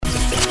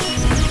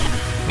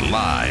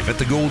Live at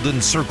the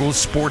Golden Circle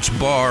Sports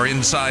Bar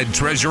inside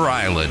Treasure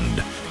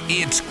Island,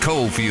 it's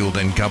Cofield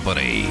and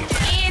Company.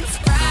 It's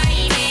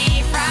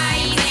Friday,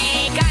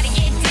 gotta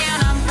get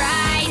down on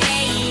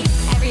Friday.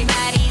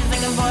 Everybody's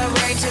looking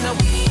forward to the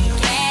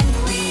weekend.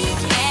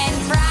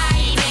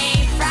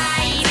 Friday,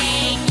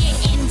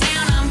 getting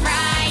down on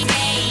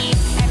Friday.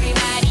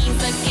 Everybody's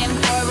looking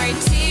forward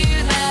to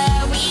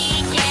the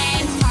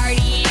weekend.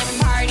 Partying.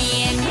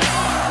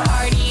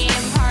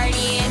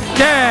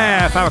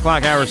 Yeah, 5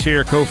 o'clock hours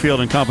here. Cofield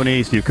and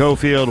Company. Steve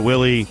Cofield,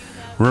 Willie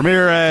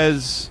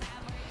Ramirez.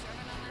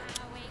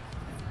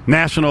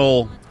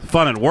 National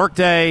Fun at Work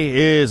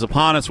Day is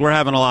upon us. We're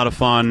having a lot of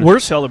fun. We're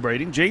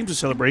celebrating. James is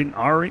celebrating.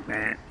 Ari,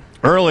 man.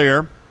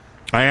 Earlier,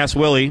 I asked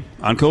Willie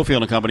on Cofield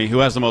and Company who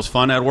has the most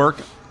fun at work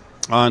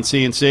on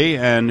CNC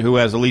and who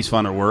has the least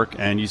fun at work.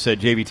 And you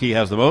said JVT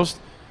has the most,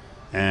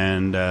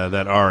 and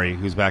that Ari,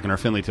 who's back in our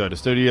Findlay Toyota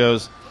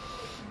Studios,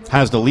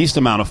 has the least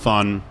amount of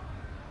fun.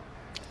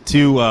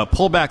 To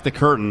pull back the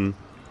curtain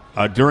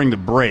during the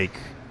break,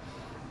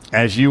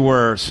 as you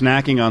were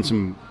snacking on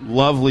some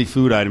lovely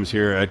food items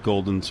here at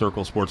Golden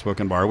Circle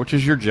Sportsbook and Bar, which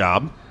is your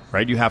job,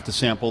 right? You have to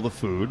sample the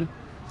food,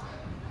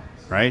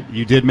 right?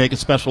 You did make a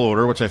special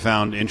order, which I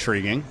found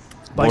intriguing,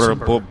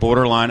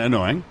 borderline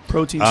annoying.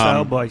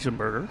 Protein-style bison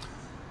burger.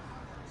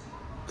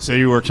 So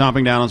you were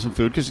chomping down on some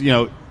food because, you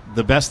know,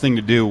 the best thing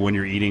to do when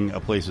you're eating a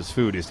place's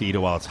food is to eat it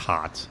while it's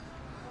hot.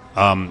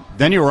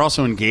 Then you were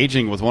also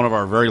engaging with one of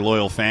our very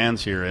loyal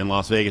fans here in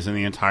Las Vegas, and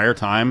the entire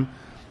time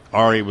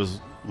Ari was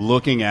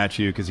looking at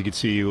you because he could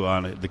see you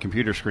on the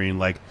computer screen,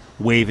 like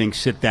waving,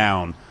 sit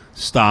down,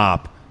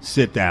 stop,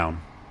 sit down.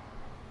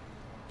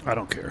 I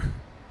don't care.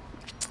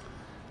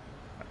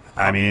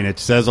 I mean, it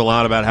says a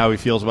lot about how he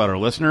feels about our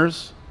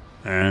listeners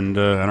and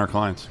our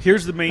clients.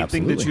 Here's the main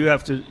thing that you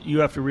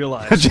have to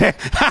realize.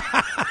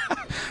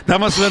 That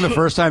must have been the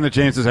first time that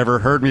James has ever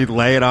heard me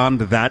lay it on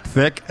that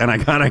thick, and I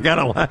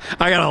gotta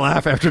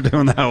laugh after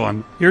doing that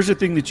one. Here's the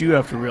thing that you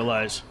have to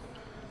realize.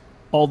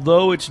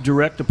 Although it's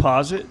direct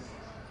deposit,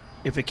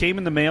 if it came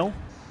in the mail,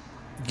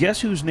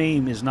 guess whose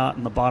name is not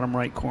in the bottom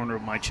right corner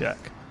of my check?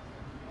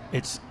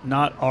 It's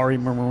not Ari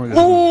Murmur.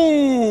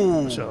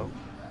 Oh! So,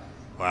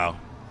 wow.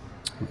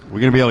 We're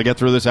going to be able to get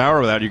through this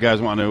hour without you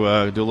guys wanting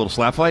to do a little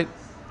slap fight?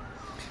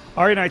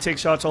 Ari and I take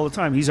shots all the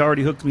time. He's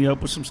already hooked me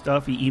up with some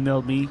stuff. He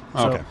emailed me.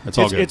 So okay, it's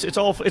all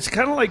good. It's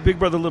kind of like Big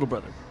Brother, Little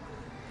Brother.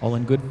 All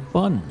in good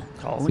fun.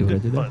 All in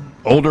good fun.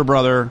 Older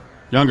brother,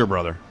 younger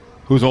brother.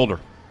 Who's older?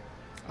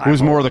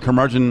 Who's more the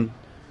curmudgeon,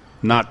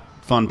 not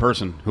fun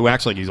person who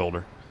acts like he's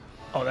older?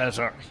 Oh, that's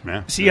Ari.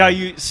 Yeah. See how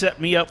you set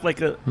me up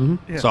like a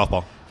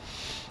softball?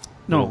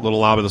 No, little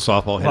lob of the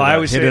softball.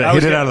 Hit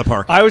it out of the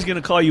park. I was going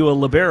to call you a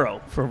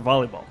libero for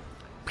volleyball.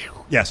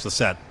 Yes, the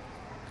set.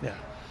 Yeah.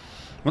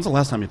 When's the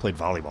last time you played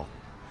volleyball?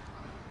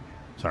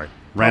 Sorry,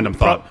 random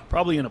thought.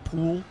 Probably in a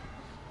pool.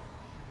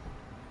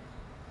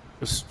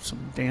 With some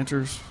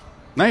dancers.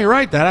 No, you're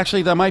right.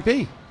 That might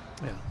be.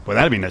 Yeah. Boy,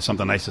 that'd be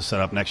something nice to set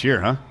up next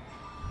year, huh?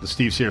 The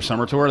Steve Sears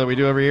Summer Tour that we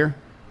do every year.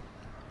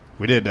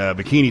 We did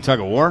bikini tug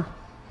of war.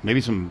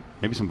 Maybe some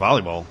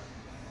volleyball.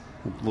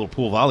 A little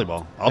pool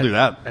volleyball. I'll do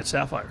that. At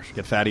Sapphires.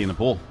 Get fatty in the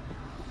pool.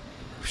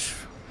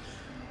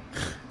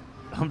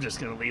 I'm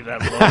just going to leave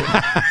that alone.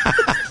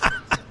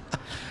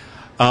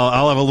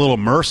 I'll have a little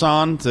merce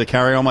on to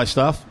carry all my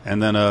stuff,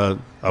 and then a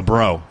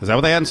bro. Is that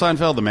what they had in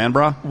Seinfeld? The man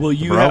bra? Will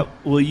you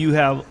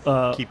have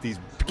keep these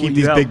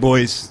big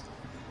boys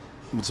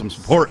with some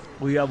support?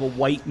 Will you have a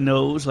white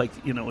nose, like,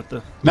 you know, with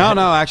the?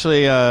 No.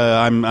 Actually,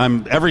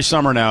 I'm every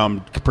summer now.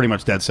 I'm pretty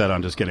much dead set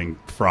on just getting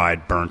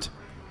fried, burnt.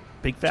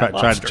 Big fat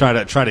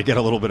lobster. Try to get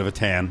a little bit of a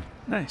tan.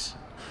 Nice.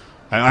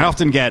 I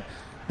often get,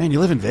 man, you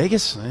live in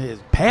Vegas?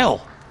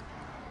 Pale.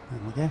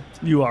 Okay.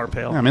 You are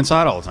pale. Yeah, I'm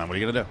inside all the time. What are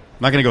you going to do? I'm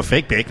not going to go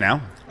fake bake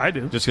now. I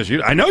do. Just because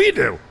you... I know you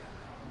do.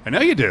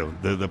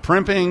 The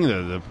primping,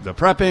 the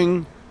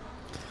prepping.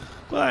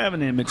 Well, I have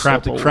an image.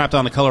 Crapped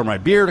on the color of my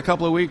beard a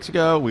couple of weeks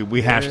ago.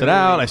 We hashed it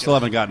out. I still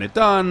haven't gotten it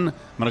done.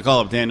 I'm going to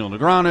call up Daniel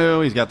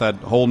Negreanu. He's got that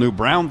whole new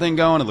brown thing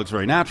going. It looks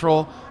very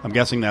natural. I'm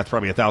guessing that's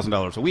probably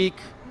 $1,000 a week.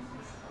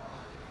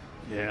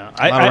 Yeah,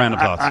 a lot of random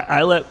thoughts.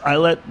 I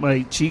let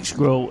my cheeks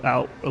grow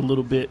out a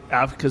little bit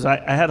after because I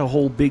had a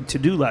whole big to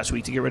do last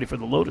week to get ready for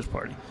the Lotus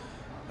party.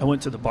 I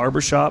went to the barber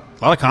shop.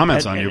 A lot of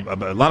comments on you.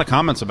 A lot of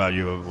comments about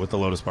you with the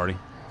Lotus party.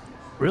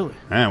 Really?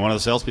 Man, one of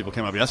the salespeople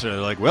came up yesterday.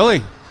 They're like,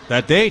 Willie,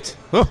 that date.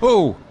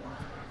 Oh,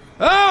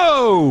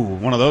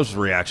 one of those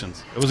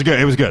reactions. It was good.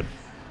 It was good.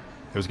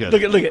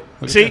 Look at.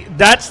 See,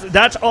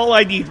 that's all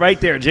I need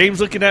right there. James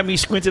looking at me,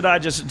 squinted eye,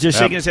 just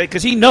shaking his head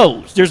because he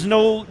knows there's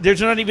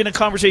not even a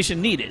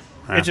conversation needed.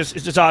 It's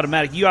just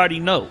automatic. You already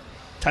know,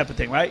 type of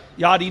thing, right?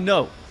 You already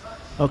know.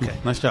 Okay,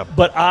 nice job.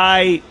 But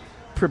I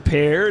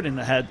prepared and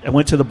I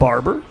went to the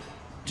barber.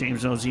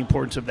 James knows the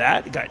importance of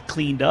that. It got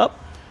cleaned up.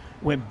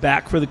 Went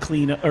back for the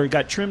cleanup, or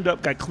got trimmed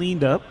up, got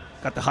cleaned up.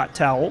 Got the hot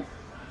towel.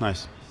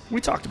 Nice.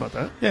 We talked about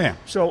that. Yeah.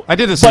 So I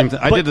did the same.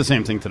 I did the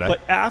same thing today.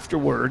 But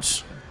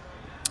afterwards,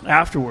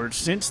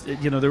 since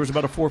there was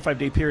about a 4 or 5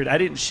 day period, I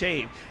didn't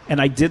shave, and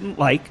I didn't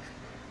like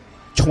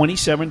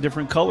 27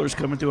 different colors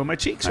coming through on my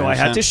cheeks. So I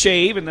had understand. to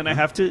shave, and then I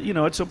have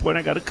to, at some point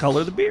I got to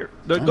color the beard.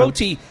 The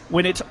goatee,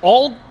 when it's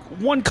all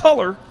one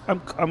color, I'm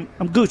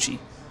Gucci.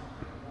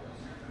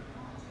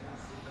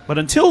 But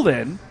until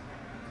then,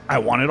 I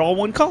want it all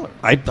one color.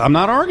 I'm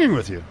not arguing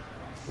with you.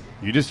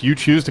 You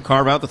choose to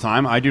carve out the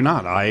time. I do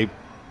not. I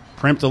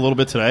primped a little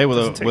bit today with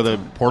a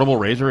portable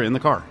razor in the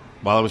car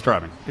while I was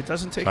driving. It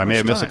doesn't take So I may much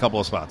have missed a time. couple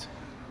of spots.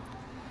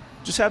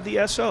 Just have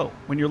the SO.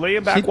 When you're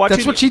laying back watching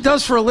That's what she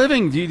does for a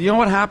living. Do you know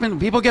what happened?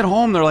 People get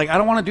home, they're like, I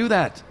don't want to do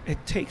that.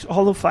 It takes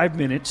all of 5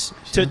 minutes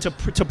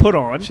to put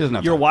on. She doesn't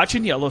have You're time.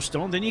 watching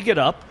Yellowstone, then you get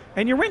up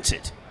and you rinse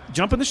it.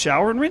 Jump in the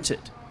shower and rinse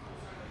it.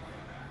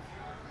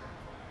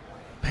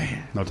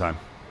 No time.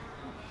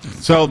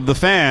 So the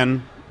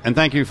fan, and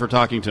thank you for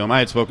talking to him. I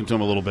had spoken to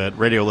him a little bit.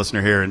 Radio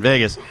listener here in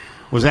Vegas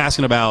was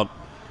asking about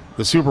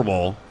the Super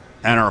Bowl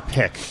and our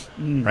pick.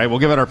 Right? We'll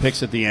give out our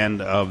picks at the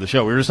end of the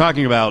show. We were just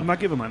talking about I'm not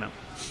giving mine up.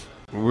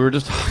 who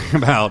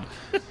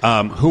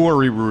are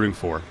we rooting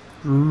for?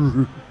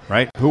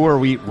 Right? Who are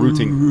we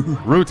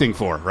rooting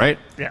for? Right?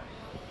 Yeah.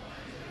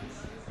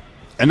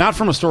 And not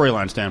from a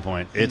storyline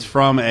standpoint. It's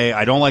from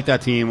I don't like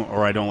that team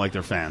or I don't like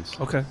their fans.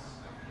 Okay.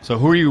 So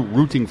who are you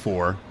rooting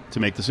for to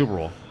make the Super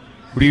Bowl?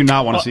 Who do you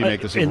not want to see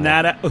make the Super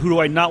Bowl? Who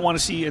do I not want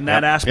to see in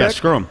that Yep. aspect? Yeah,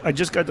 screw 'em. I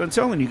just got done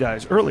telling you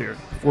guys earlier,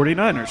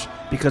 49ers,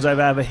 because I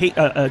have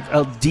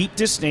a deep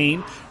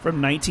disdain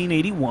from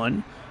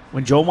 1981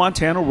 when Joe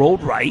Montana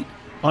rolled right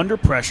under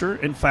pressure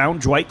and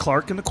found Dwight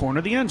Clark in the corner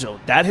of the end zone.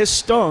 That has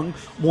stung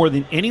more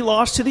than any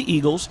loss to the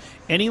Eagles,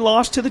 any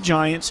loss to the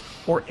Giants,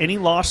 or any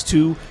loss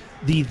to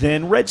the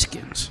then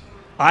Redskins.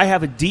 I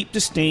have a deep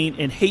disdain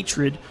and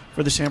hatred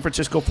for the San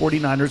Francisco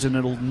 49ers, and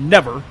it'll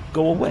never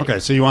go away. Okay,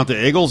 so you want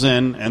the Eagles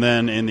in, and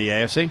then in the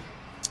AFC?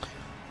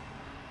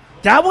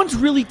 That one's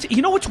really,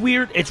 you know what's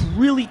weird? It's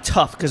really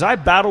tough because I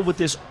battled with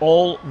this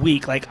all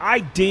week. Like, I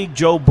dig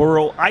Joe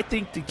Burrow. I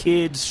think the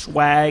kid's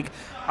swag.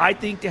 I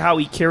think how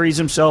he carries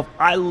himself.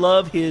 I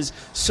love his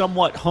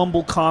somewhat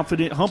humble,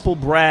 confident, humble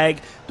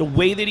brag. The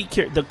way that he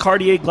carries, the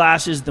Cartier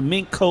glasses, the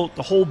mink coat,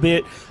 the whole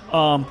bit.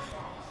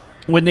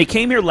 When they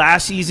came here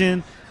last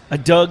season, I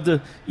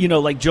dug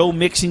like Joe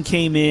Mixon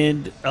came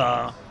in.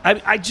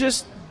 I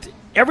just,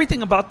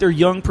 everything about their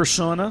young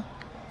persona,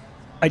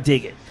 I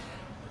dig it.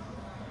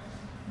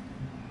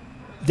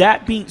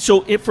 That being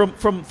so,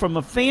 from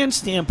a fan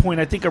standpoint,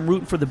 I think I'm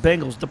rooting for the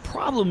Bengals. The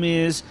problem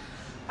is,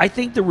 I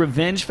think the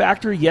revenge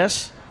factor.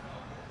 Yes,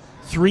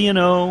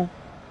 3-0.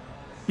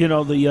 The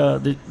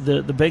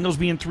Bengals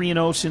being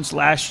 3-0 since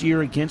last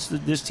year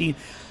against this team.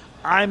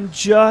 I'm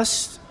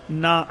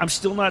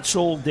still not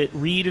sold that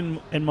Reed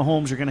and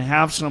Mahomes are going to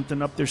have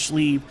something up their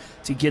sleeve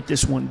to get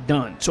this one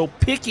done. So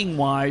picking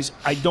wise,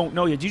 I don't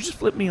know yet. Did you just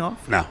flip me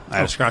off? No, I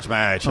had to scratch my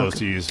eye. I chose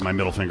to use my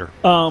middle finger.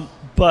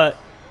 But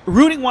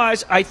rooting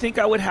wise, I think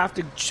I would have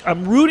to.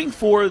 I'm rooting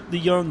for the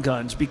young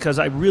guns because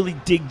I really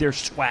dig their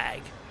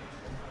swag.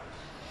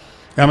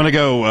 I'm going to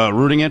go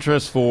rooting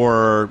interest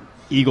for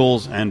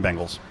Eagles and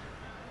Bengals.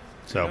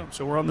 So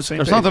we're on the same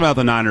there's page. something about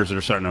the Niners that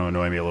are starting to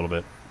annoy me a little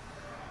bit.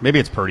 Maybe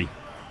it's Purdy.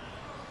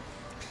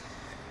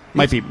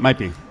 Might be.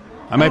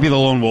 I might be the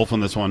lone wolf on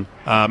this one.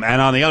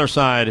 And on the other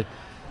side,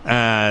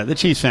 the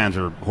Chiefs fans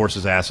are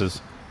horses'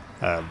 asses.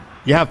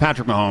 You have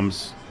Patrick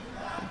Mahomes.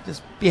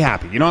 Just be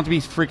happy. You don't have to be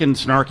freaking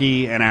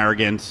snarky and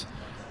arrogant.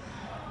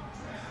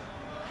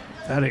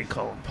 That ain't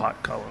calling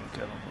pot calling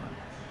kettle black.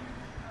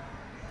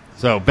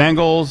 So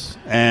Bengals,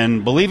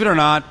 and believe it or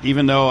not,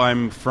 even though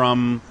I'm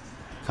from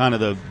kind of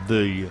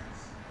the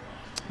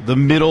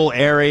middle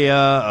area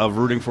of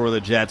rooting for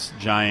the Jets,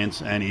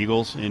 Giants, and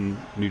Eagles in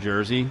New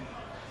Jersey,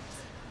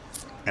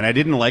 and I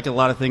didn't like a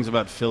lot of things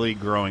about Philly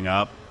growing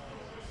up,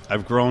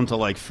 I've grown to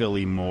like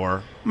Philly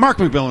more. Mark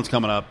McMillan's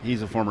coming up.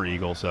 He's a former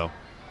Eagle, so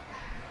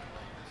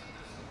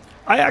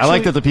I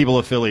like that the people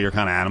of Philly are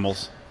kind of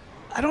animals.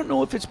 I don't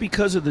know if it's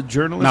because of the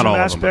journalism Not all of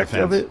them, aspect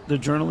but of fans. it, the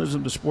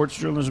journalism, the sports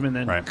journalism, and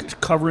then Right.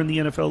 covering the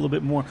NFL a little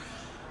bit more.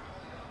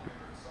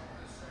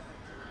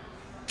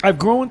 I've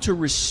grown to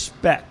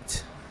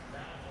respect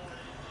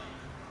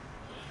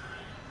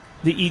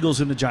the Eagles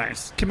and the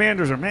Giants.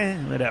 Commanders are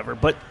whatever,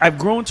 but I've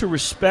grown to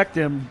respect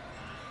them.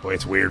 Boy,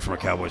 it's weird from a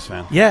Cowboys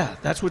fan. Yeah,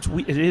 that's what's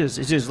it is.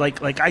 It is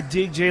like I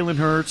dig Jalen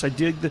Hurts. I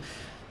dig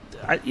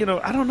I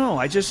don't know.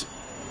 I just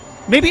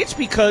maybe it's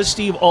because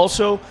Steve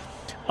also.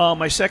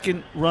 My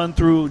second run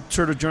through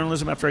sort of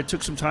journalism after I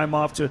took some time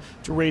off to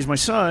raise my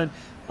son,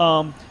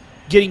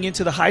 getting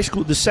into the high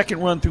school, the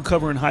second run through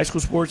covering high school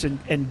sports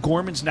and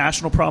Gorman's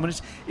national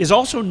prominence is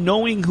also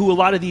knowing who a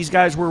lot of these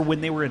guys were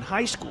when they were in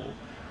high school.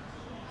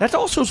 That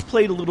also has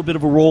played a little bit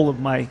of a role of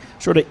my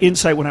sort of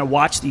insight when I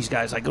watch these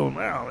guys. I go,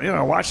 well,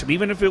 I watch them.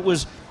 Even if it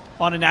was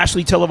on a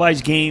nationally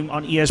televised game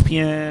on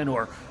ESPN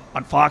or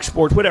on Fox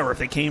Sports, whatever, if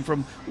they came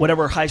from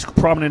whatever high school,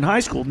 prominent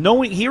high school,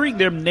 hearing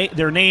their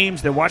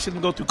names, they're watching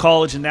them go through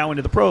college and now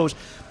into the pros,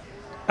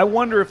 I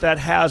wonder if that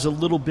has a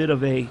little bit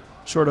of a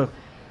sort of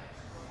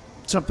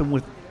something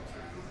with.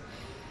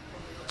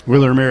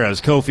 Wheeler Ramirez,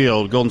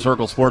 Cofield, Golden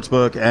Circle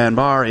Sportsbook and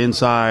Bar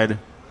inside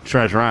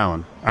Treasure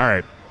Island. All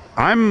right.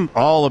 I'm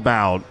all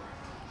about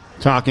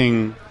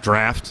talking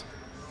draft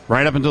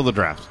right up until the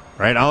draft,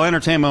 right? I'll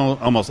entertain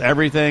almost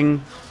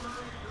everything.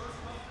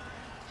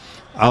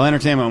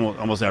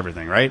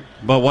 Right?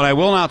 But what I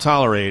will not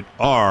tolerate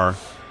are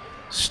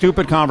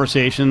stupid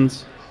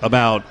conversations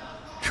about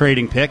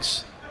trading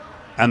picks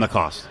and the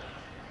cost.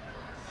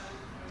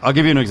 I'll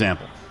give you an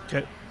example.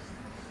 Okay.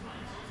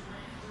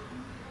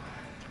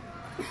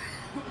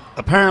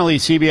 Apparently,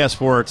 CBS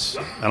Sports,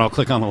 and I'll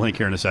click on the link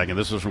here in a second.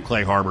 This was from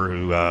Clay Harbor,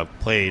 who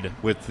played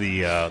with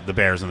the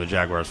Bears and the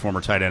Jaguars,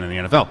 former tight end in the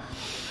NFL.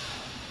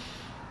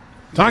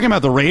 Talking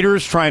about the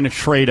Raiders trying to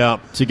trade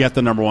up to get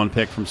the number 1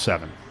 pick from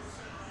 7.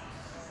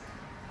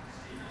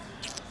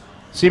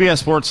 CBS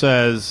Sports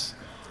says,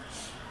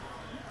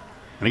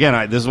 and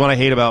again, this is what I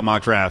hate about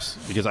mock drafts,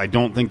 because I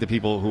don't think the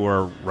people who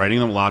are writing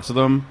them, lots of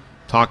them,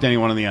 talk to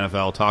anyone in the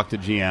NFL, talk to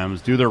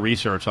GMs, do their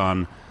research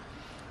on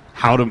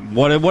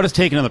what is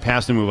taken in the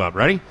past to move up.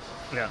 Ready?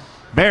 Yeah.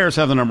 Bears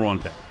have the number 1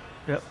 pick.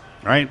 Yep.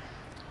 Right?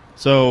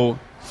 So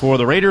for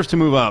the Raiders to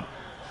move up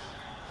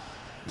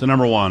to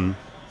number 1,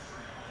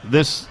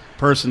 this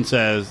person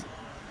says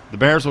the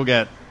Bears will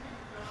get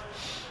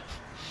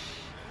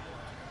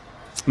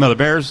the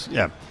Bears,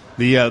 yeah.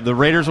 The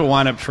Raiders will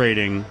wind up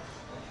trading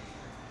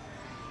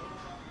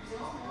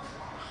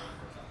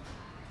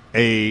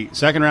a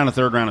second round, a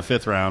third round, a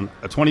fifth round,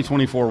 a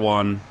 2024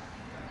 one,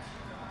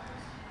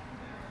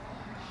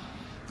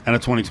 and a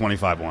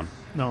 2025 one.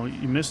 No,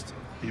 you missed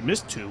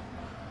 2.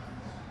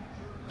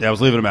 Yeah, I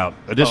was leaving them out.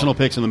 Additional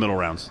picks in the middle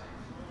rounds.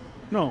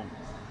 No.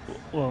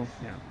 Well,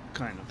 yeah,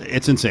 kind of.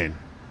 It's insane.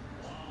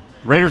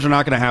 Raiders are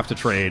not going to have to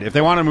trade. If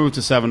they want to move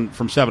to 7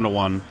 from 7 to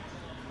 1,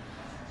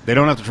 they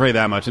don't have to trade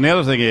that much. And the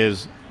other thing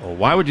is,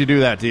 why would you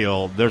do that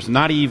deal? There's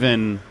not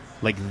even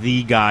like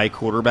the guy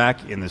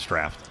quarterback in this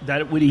draft.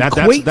 That would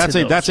equate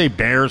that's a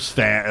Bears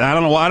fan. I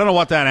don't know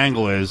what that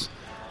angle is.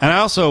 And I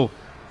also,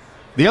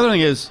 the other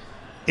thing is,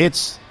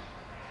 it's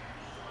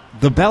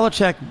the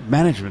Belichick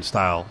management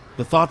style,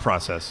 the thought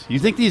process. You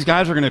think these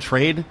guys are going to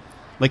trade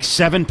like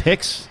 7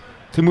 picks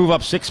to move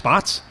up 6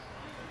 spots?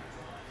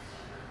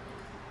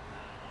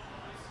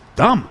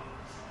 Dumb.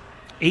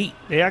 8.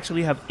 They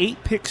actually have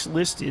 8 picks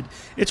listed.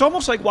 It's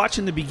almost like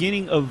watching the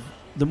beginning of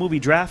the movie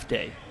Draft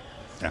Day.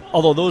 Yeah.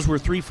 Although those were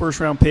 3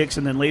 first-round picks,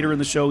 and then later in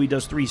the show he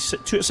does 2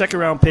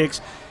 second-round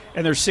picks,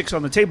 and there's 6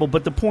 on the table.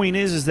 But the point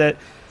is that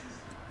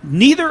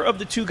neither of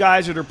the 2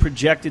 guys that are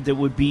projected that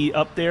would be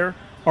up there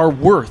are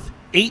worth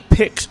 8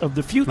 picks of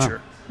the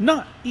future. No.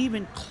 Not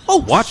even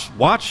close.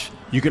 Watch.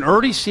 You can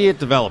already see it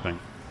developing.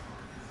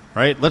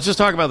 Right? Let's just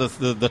talk about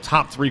the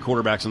top 3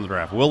 quarterbacks in the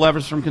draft. Will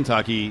Levis from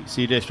Kentucky,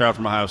 C.J. Stroud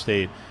from Ohio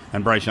State,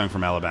 and Bryce Young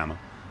from Alabama.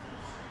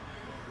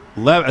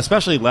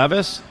 Especially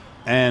Levis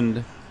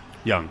and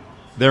Young.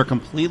 They're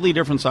completely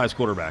different size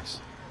quarterbacks.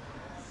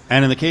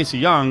 And in the case of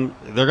Young,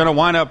 they're going to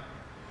wind up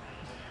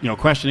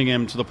questioning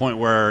him to the point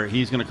where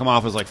he's going to come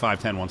off as like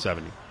 5'10",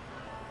 170.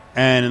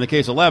 And in the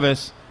case of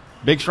Levis,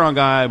 big, strong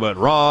guy, but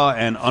raw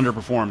and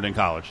underperformed in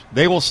college.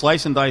 They will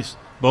slice and dice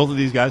both of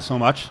these guys so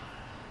much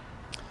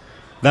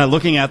that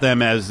looking at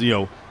them as,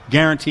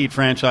 guaranteed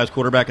franchise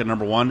quarterback at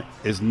number 1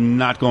 is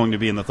not going to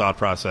be in the thought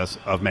process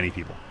of many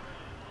people.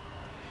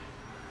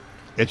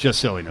 It's just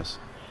silliness.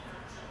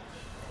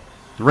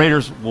 The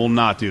Raiders will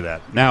not do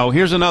that. Now,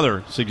 here's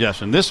another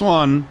suggestion. This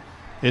one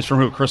is from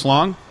who? Chris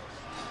Long,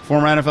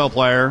 former NFL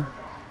player,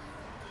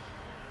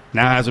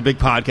 now has a big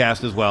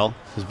podcast as well.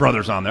 His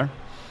brother's on there.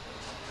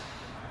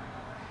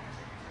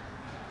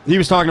 He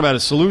was talking about a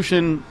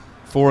solution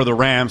for the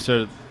Rams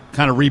to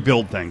kind of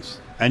rebuild things.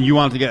 And you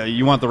want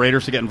the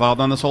Raiders to get involved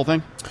on this whole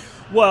thing?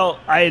 Well,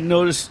 I had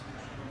noticed,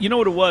 you know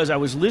what it was? I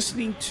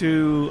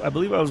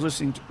believe I was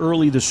listening to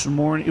early this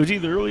morning. It was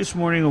either early this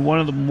morning or one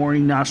of the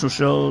morning national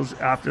shows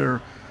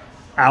after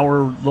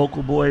our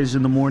local boys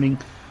in the morning.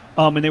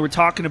 And they were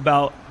talking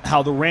about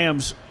how the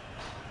Rams,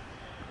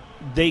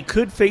 they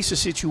could face a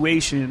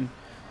situation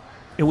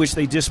in which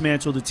they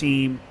dismantle the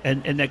team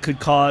and that could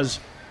cause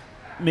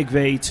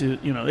McVay to,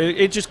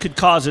 it just could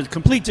cause a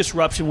complete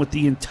disruption with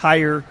the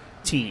entire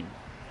team.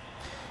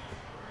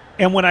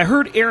 And when I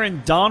heard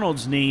Aaron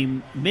Donald's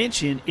name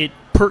mentioned, it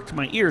perked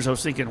my ears. I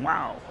was thinking,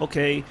 wow,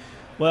 okay,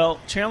 well,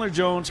 Chandler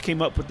Jones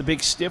came up with the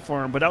big stiff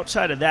arm, but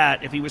outside of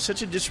that, if he was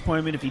such a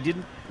disappointment, if he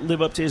didn't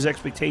live up to his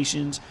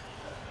expectations,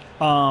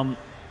 and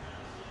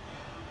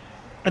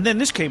then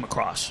this came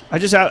across. It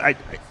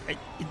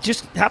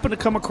just happened to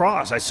come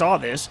across. I saw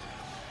this,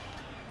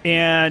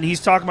 and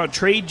he's talking about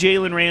trade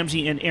Jalen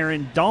Ramsey and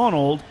Aaron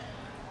Donald,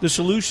 the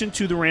solution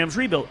to the Rams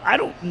rebuild. I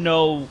don't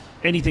know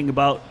anything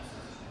about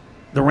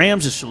the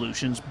Rams'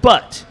 solutions,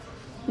 but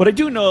what I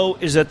do know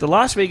is that the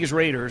Las Vegas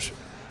Raiders'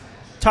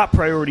 top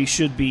priority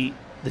should be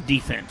the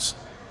defense.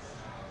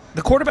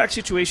 The quarterback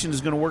situation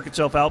is going to work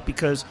itself out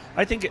because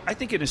I think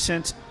in a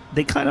sense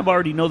they kind of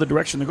already know the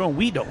direction they're going.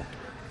 We don't.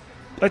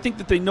 I think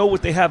that they know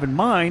what they have in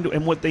mind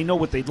and what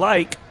they'd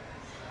like,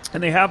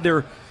 and they have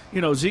their,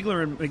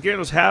 Ziegler and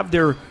McDaniels have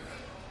their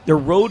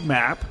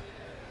roadmap.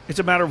 It's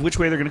a matter of which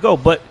way they're going to go.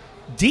 But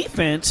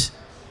defense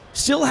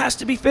still has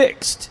to be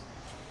fixed.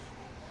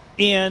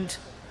 And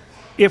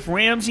if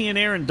Ramsey and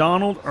Aaron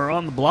Donald are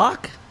on the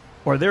block,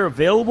 or they're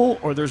available,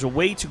 or there's a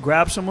way to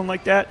grab someone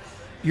like that,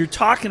 you're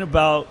talking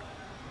about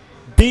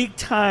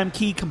big-time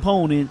key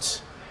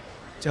components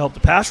to help the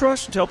pass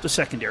rush and to help the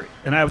secondary.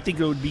 And I would think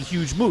it would be a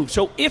huge move.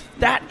 So if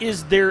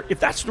that's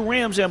the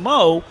Rams'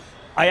 MO,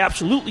 I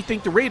absolutely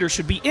think the Raiders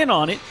should be in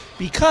on it,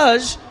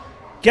 because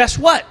guess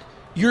what?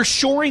 You're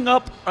shoring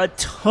up a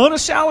ton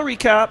of salary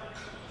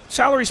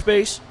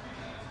space.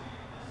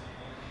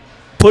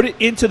 Put it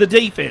into the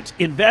defense.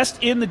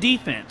 Invest in the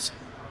defense.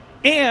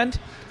 And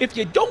if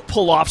you don't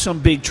pull off some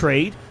big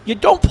trade, you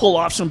don't pull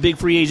off some big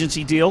free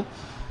agency deal,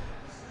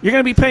 you're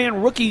going to be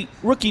paying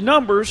rookie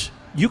numbers.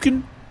 You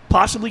can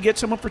possibly get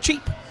someone for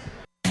cheap.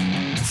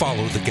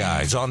 Follow the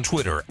guys on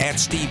Twitter at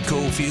Steve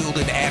Cofield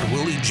and at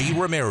Willie G.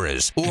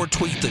 Ramirez, or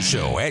tweet the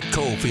show at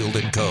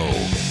Cofield & Co.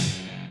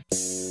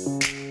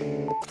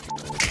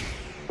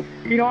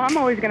 You know, I'm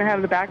always going to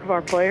have the back of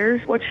our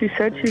players. What she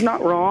said, she's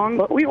not wrong,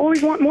 but we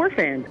always want more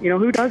fans. You know,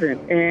 who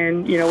doesn't?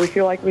 And, you know, we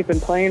feel like we've been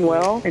playing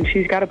well, and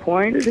she's got a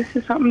point. This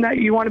is something that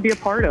you want to be a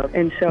part of.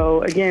 And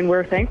so, again,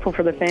 we're thankful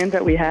for the fans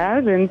that we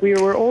have, and we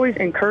were always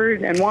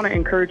encouraged and want to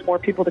encourage more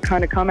people to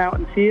kind of come out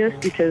and see us,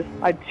 because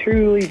I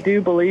truly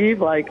do believe,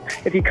 like,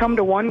 if you come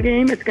to one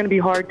game, it's going to be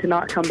hard to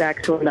not come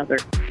back to another.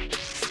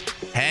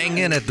 Hang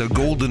in at the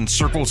Golden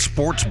Circle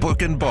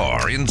Sportsbook and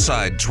Bar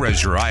inside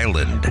Treasure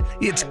Island.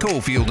 It's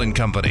Cofield &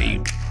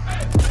 Company.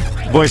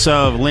 Voice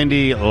of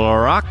Lindy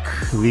LaRock,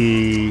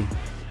 the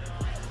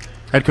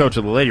head coach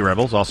of the Lady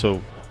Rebels,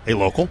 also a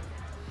local.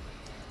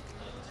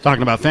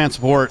 Talking about fan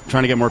support,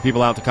 trying to get more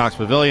people out to Cox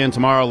Pavilion.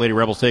 Tomorrow, Lady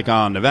Rebels take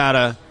on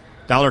Nevada.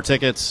 $1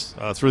 tickets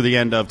through the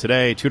end of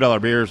today.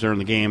 $2 beers during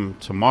the game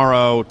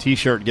tomorrow.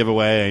 T-shirt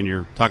giveaway, and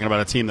you're talking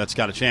about a team that's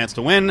got a chance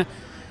to win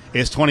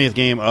its 20th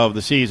game of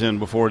the season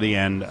before the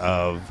end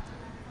of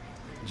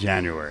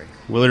January.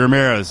 Willie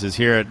Ramirez is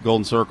here at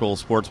Golden Circle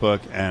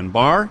Sportsbook and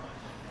Bar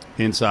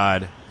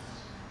inside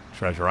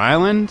Treasure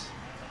Island.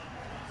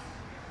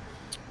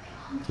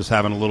 Just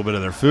having a little bit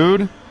of their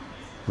food.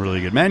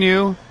 Really good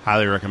menu.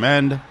 Highly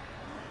recommend.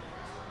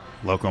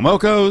 Loco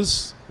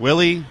Mocos.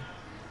 Willie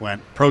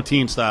went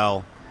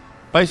protein-style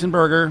bison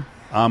burger.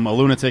 I'm a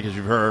lunatic, as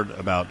you've heard,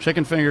 about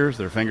chicken fingers.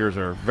 Their fingers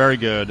are very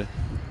good.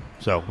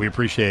 So we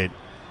appreciate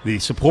the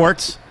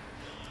support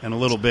and a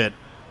little bit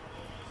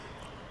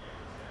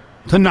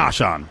to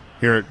nosh on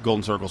here at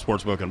Golden Circle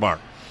Sportsbook and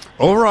Bar.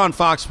 Over on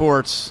Fox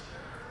Sports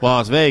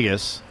Las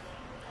Vegas,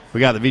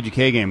 we got the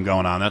VGK game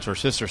going on. That's our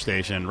sister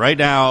station. Right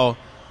now,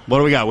 what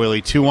do we got,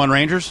 Willie? 2-1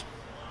 Rangers?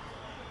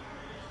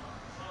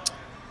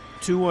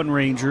 2-1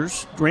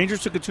 Rangers.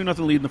 Rangers took a 2-0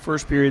 lead in the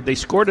first period. They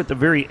scored at the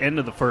very end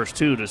of the first,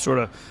 too, to sort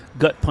of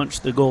gut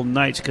punch the Golden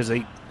Knights, because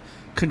they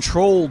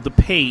controlled the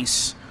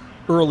pace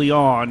early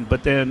on,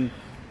 but then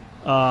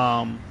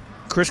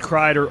Chris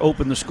Kreider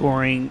opened the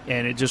scoring,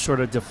 and it just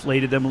sort of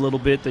deflated them a little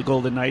bit, the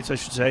Golden Knights, I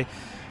should say.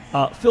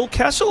 Phil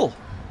Kessel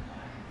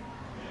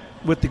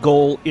with the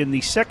goal in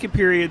the second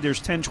period. There's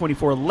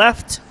 10:24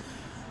 left.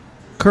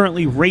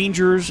 Currently,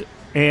 Rangers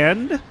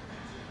and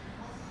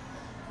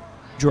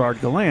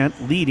Gerard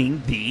Gallant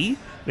leading the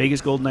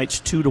Vegas Golden Knights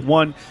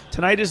 2-1.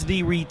 Tonight is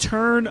the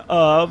return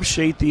of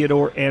Shea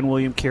Theodore and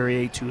William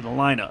Carrier to the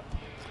lineup.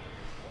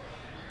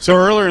 So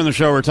earlier in the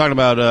show, we were talking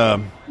about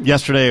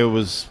yesterday. It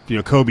was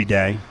Kobe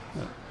Day,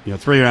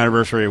 3-year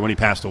anniversary when he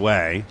passed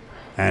away,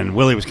 and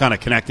Willie was kind of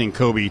connecting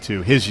Kobe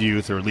to his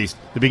youth, or at least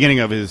the beginning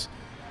of his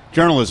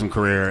journalism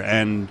career.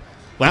 And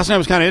last night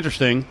was kind of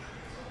interesting.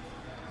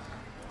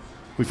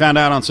 We found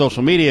out on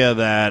social media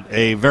that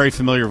a very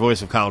familiar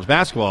voice of college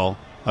basketball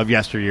of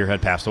yesteryear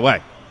had passed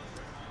away.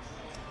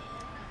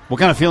 What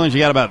kind of feelings you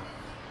got about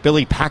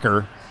Billy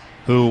Packer,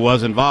 who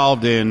was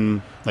involved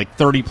in like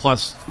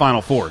 30-plus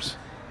Final Fours?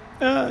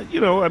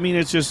 I mean,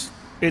 it's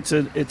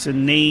a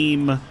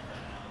name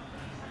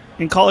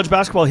in college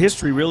basketball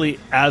history, really,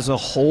 as a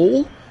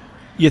whole.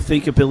 You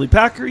think of Billy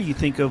Packer, you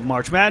think of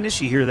March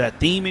Madness, you hear that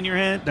theme in your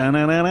head,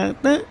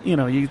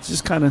 you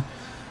just kind of,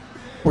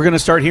 we're going to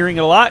start hearing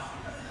it a lot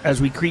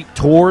as we creep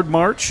toward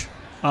March.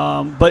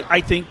 But I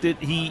think that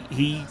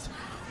he's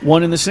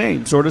one and the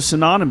same, sort of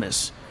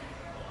synonymous,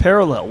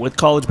 parallel with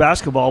college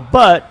basketball.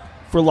 But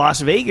for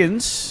Las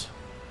Vegans,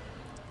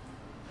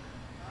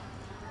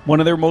 one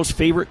of their most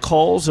favorite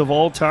calls of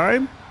all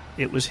time,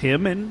 it was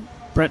him and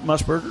Brent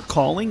Musburger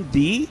calling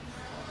the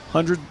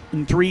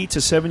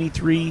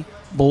 103-73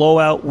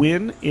 blowout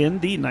win in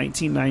the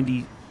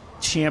 1990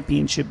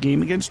 championship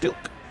game against Duke.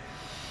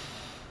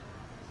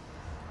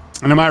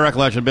 And in my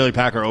recollection, Billy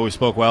Packer always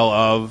spoke well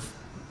of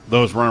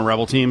those Runnin'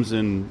 Rebel teams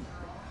in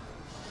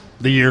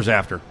the years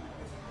after.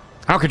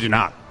 How could you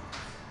not?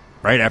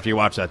 Right after you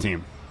watch that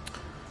team.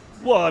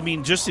 Well, I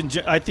mean,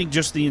 I think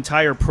just the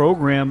entire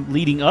program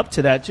leading up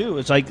to that, too.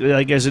 It's like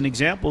as an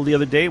example, the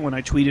other day when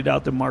I tweeted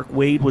out that Mark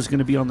Wade was going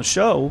to be on the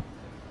show,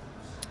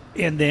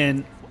 and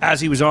then as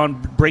he was on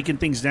breaking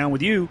things down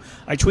with you,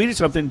 I tweeted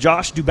something.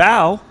 Josh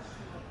Dubow,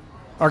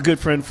 our good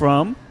friend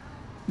from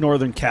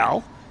Northern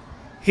Cal,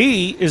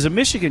 he is a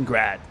Michigan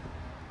grad.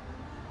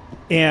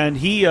 And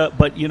he,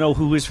 but you know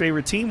who his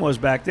favorite team was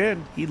back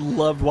then? He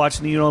loved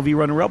watching the UNLV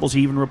Running Rebels.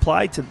 He even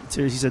replied to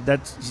he said,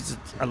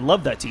 I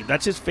love that team.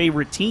 That's his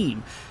favorite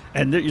team.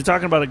 And you're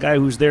talking about a guy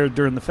who's there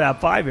during the Fab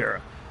Five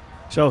era.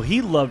 So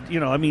he loved,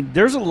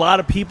 there's a lot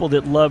of people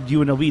that loved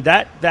UNLV.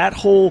 That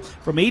whole,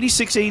 from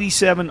 86,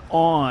 87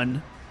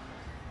 on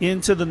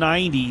into the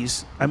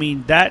 90s,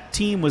 that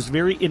team was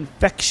very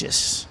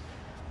infectious.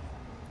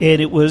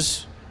 And it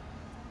was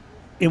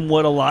in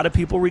what a lot of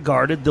people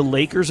regarded the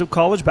Lakers of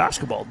college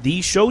basketball, the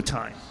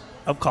Showtime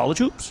of college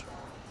hoops.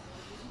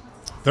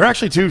 There are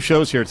actually two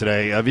shows here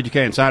today.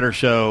 VGK Insider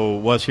Show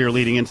was here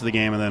leading into the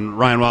game, and then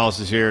Ryan Wallace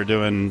is here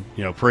doing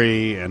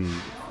pre and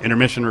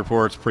intermission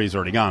reports. Pre's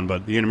already gone,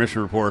 but the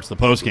intermission reports, the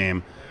post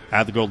game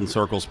at the Golden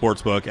Circle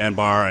Sportsbook and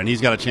Bar, and he's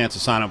got a chance to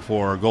sign up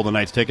for Golden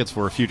Knights tickets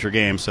for a future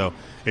game. So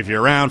if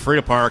you're around, free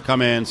to park,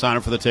 come in, sign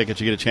up for the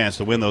tickets. You get a chance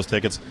to win those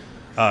tickets.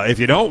 If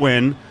you don't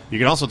win, you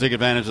can also take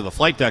advantage of the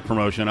flight deck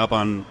promotion up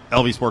on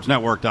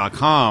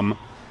lvsportsnetwork.com.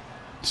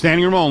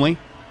 Standing room only,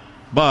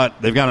 but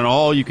they've got an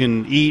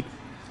all-you-can-eat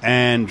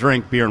and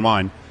drink beer and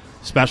wine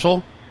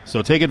special.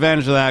 So take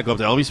advantage of that. Go up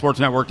to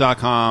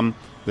lvsportsnetwork.com.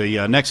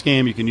 The next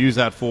game you can use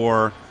that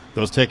for,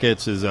 those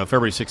tickets, is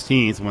February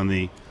 16th when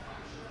the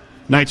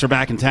Knights are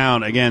back in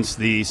town against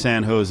the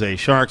San Jose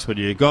Sharks. But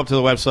you go up to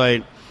the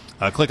website,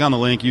 click on the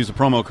link, use the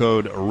promo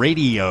code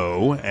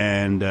RADIO,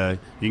 and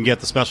you can get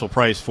the special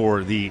price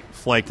for the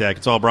flight deck.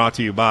 It's all brought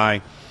to you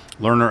by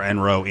Lerner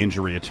and Rowe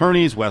Injury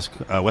Attorneys,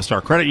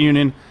 Westar Credit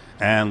Union,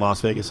 and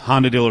Las Vegas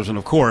Honda Dealers, and,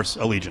 of course,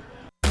 Allegiant.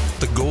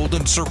 The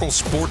Golden Circle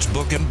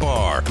Sportsbook and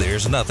Bar.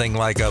 There's nothing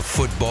like a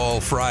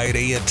football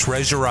Friday at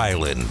Treasure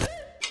Island.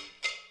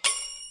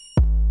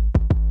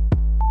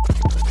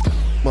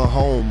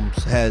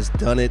 Mahomes has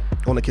done it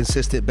on a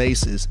consistent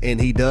basis, and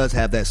he does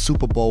have that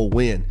Super Bowl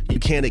win. You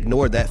can't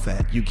ignore that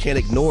fact. You can't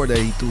ignore that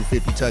he threw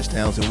 50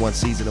 touchdowns in one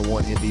season and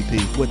won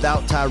MVP.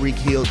 Without Tyreek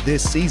Hill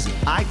this season,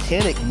 I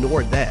can't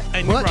ignore that.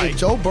 But if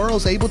Joe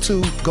Burrow's able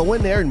to go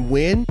in there and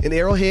win in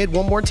Arrowhead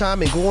one more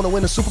time and go on to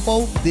win a Super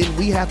Bowl, then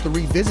we have to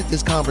revisit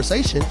this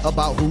conversation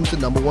about who's the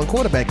number one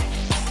quarterback.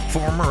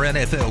 Former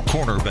NFL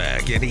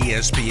cornerback and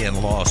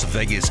ESPN Las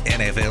Vegas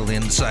NFL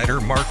insider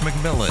Mark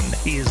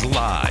McMillan is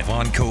live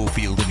on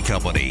Cofield and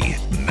Company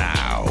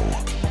now.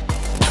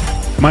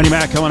 Mighty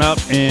Mac coming up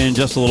in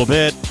just a little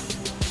bit.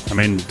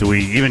 Do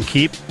we even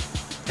keep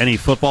any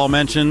football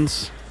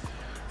mentions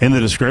in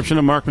the description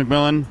of Mark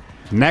McMillan?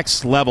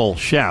 Next Level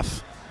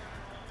Chef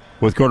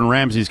with Gordon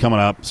Ramsay's coming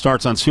up.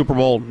 Starts on Super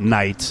Bowl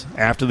night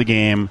after the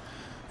game,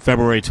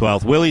 February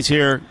 12th. Willie's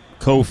here.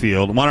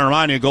 Cofield. I want to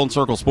remind you, Golden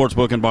Circle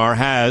Sportsbook and Bar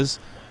has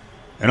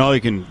an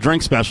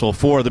all-you-can-drink special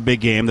for the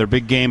big game, their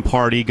big game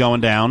party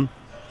going down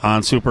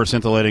on Super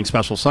Scintillating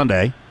Special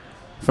Sunday,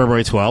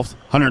 February 12th.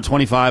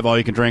 $125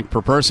 all-you-can-drink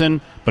per person.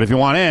 But if you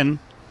want in,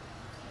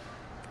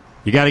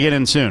 you got to get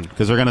in soon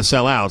because they're going to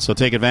sell out. So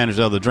take advantage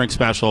of the drink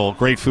special.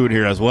 Great food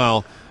here as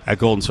well at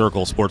Golden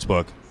Circle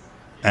Sportsbook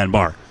and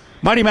Bar.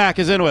 Mighty Mac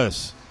is in with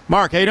us.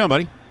 Mark, how you doing,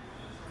 buddy?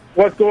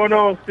 What's going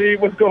on,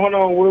 Steve? What's going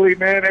on, Willie,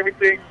 man?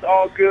 Everything's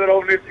all good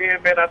over this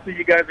end, man. I see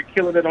you guys are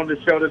killing it on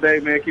the show today,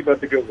 man. Keep up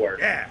the good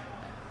work. Yeah.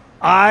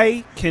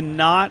 I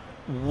cannot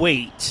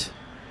wait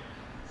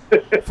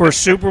for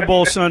Super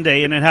Bowl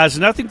Sunday, and it has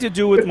nothing to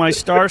do with my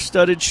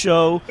star-studded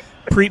show,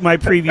 my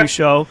preview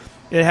show.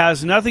 It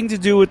has nothing to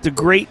do with the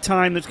great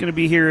time that's going to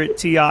be here at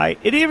TI.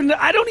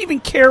 I don't even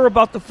care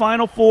about the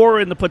Final Four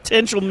and the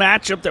potential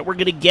matchup that we're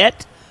going to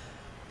get.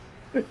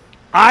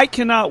 I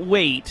cannot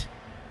wait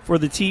for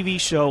the TV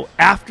show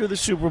after the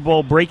Super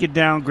Bowl, Break It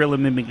Down,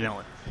 Grilling and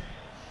McMillan.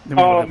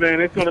 Oh,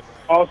 man, it's going to be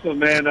awesome,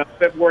 man.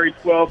 February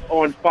 12th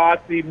on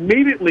Fox,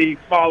 immediately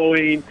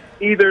following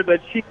either the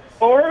Chiefs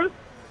or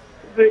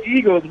the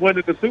Eagles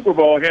winning the Super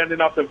Bowl,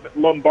 handing off to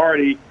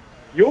Lombardi.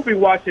 You'll be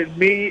watching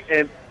me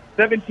and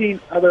 17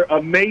 other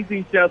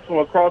amazing chefs from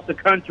across the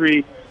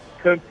country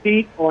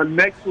compete on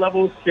Next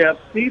Level Chef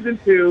Season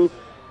 2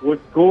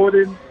 with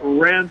Gordon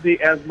Ramsay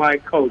as my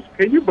coach.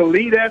 Can you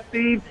believe that,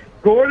 Steve?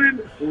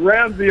 Gordon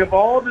Ramsay, of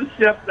all the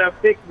chefs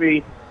that picked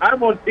me,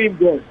 I'm on Team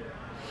Gordon.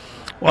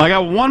 Well, I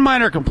got one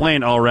minor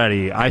complaint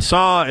already. I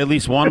saw at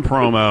least one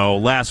promo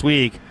last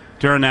week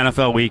during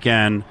NFL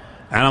weekend,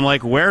 and I'm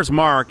like, where's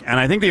Mark? And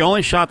I think the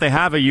only shot they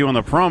have of you in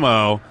the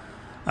promo,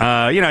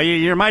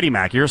 you're Mighty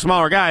Mac. You're a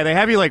smaller guy. They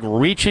have you,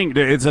 reaching.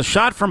 It's a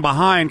shot from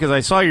behind because I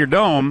saw your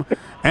dome,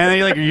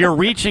 and you're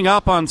reaching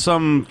up on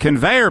some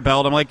conveyor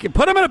belt. I'm like,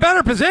 put him in a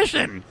better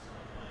position.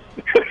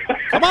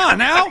 Come on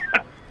now.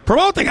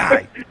 Promote the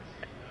guy.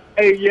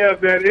 Hey, yeah,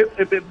 man.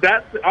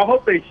 I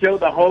hope they show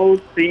the whole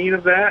scene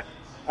of that,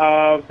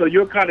 so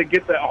you'll kind of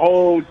get the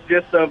whole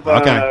gist of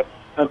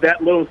that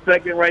little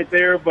segment right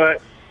there.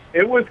 But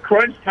it was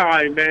crunch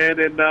time, man,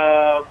 and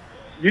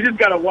you just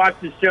got to watch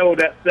the show,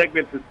 that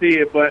segment, to see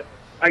it. But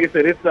like I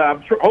said, it's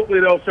I'm sure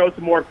hopefully they'll show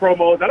some more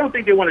promos. I don't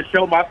think they want to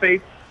show my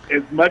face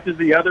as much as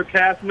the other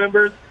cast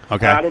members.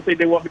 Okay. I don't think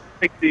they want me to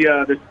take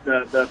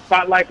the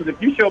spotlight, because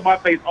if you show my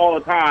face all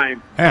the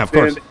time, of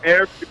then course,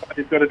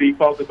 everybody's going to be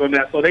focused on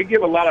that. So they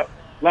give a lot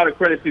of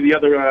credit to the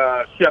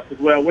other chefs as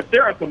well, which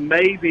there are some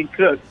amazing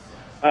cooks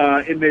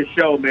in this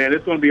show, man.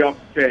 It's going to be off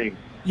the chain.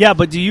 Yeah,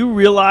 but do you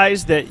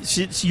realize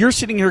that you're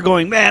sitting here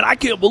going, man, I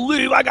can't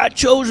believe I got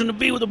chosen to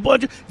be with a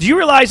bunch of... Do you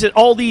realize that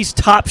all these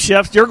top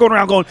chefs, they're going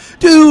around going,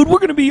 dude, we're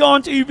going to be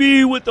on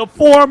TV with the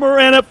former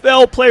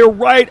NFL player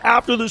right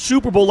after the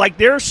Super Bowl. Like,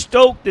 they're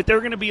stoked that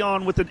they're going to be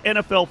on with an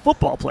NFL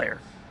football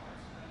player.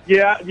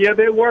 Yeah,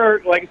 they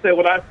were. Like I said,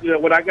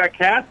 when I got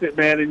casted,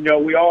 man, and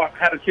we all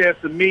had a chance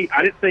to meet.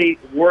 I didn't say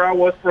where I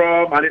was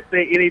from. I didn't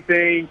say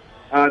anything.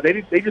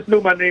 They just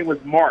knew my name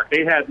was Mark.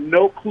 They had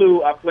no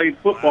clue I played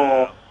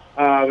football.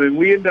 And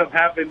we ended up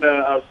having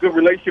a good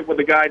relationship with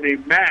a guy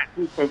named Matt,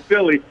 who's from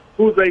Philly,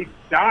 who's a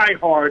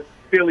diehard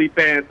Philly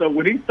fan. So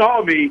when he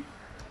saw me,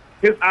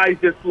 his eyes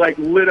just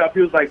lit up.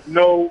 He was like,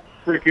 "No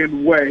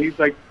freaking way!" He's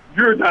like,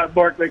 "You're not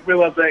Mark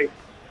McMillan." I was like,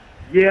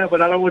 "Yeah,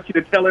 but I don't want you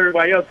to tell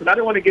everybody else, because I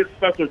don't want to get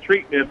special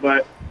treatment."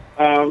 But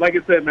like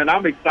I said, man,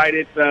 I'm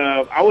excited.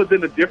 I was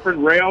in a different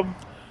realm,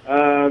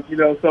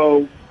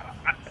 so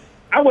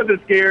I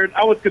wasn't scared.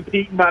 I was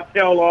competing my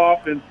tail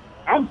off, and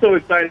I'm so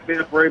excited,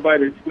 man, for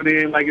everybody to tune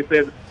in. Like I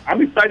said,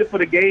 I'm excited for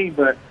the game,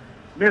 but,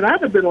 man, I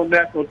haven't been on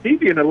national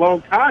TV in a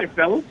long time,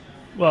 fellas.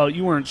 Well,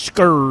 you weren't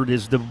scared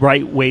is the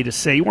right way to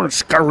say. You weren't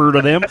scared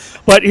of them.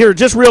 But here,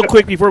 just real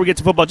quick before we get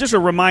to football, just a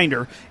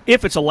reminder,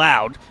 if it's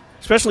allowed,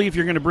 especially if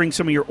you're going to bring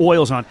some of your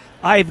oils on,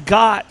 I've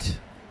got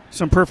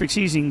some Perfect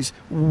Seasonings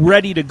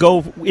ready to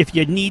go if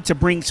you need to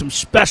bring some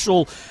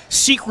special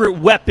secret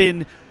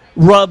weapon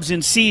rubs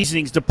and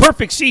seasonings. The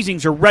Perfect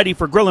Seasonings are ready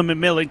for Grillin'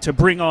 McMillan to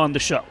bring on the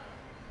show.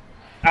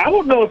 I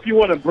don't know if you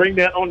want to bring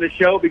that on the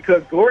show,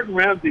 because Gordon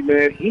Ramsay,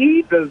 man,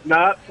 he does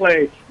not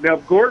play. Now,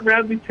 if Gordon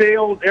Ramsay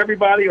tells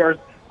everybody, or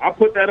I'll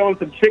put that on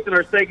some chicken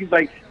or steak, he's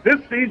like, this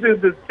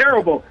season is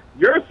terrible.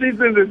 Your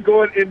season is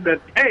going in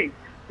the tank.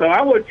 So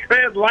I would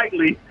tread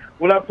lightly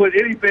when I put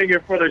anything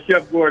in front of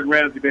Chef Gordon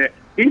Ramsay, man.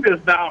 He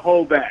does not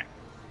hold back.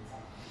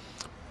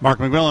 Mark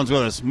McMillan's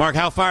with us. Mark,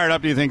 how fired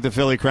up do you think the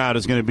Philly crowd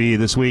is going to be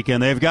this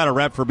weekend? They've got a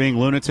rep for being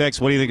lunatics.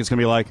 What do you think it's going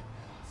to be like?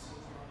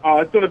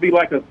 It's going to be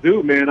like a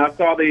zoo, man. I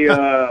saw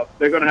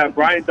they're going to have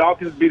Brian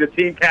Dawkins be the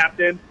team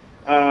captain.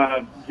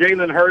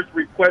 Jalen Hurts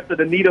requested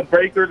Anita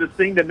Baker to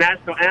sing the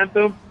national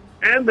anthem.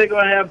 And they're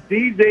going to have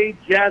DJ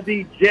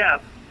Jazzy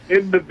Jeff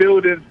in the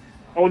building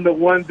on the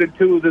ones and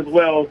twos as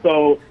well.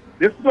 So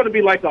this is going to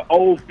be like an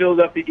old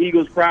Philadelphia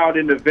Eagles crowd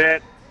in the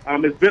vet.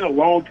 It's been a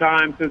long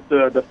time since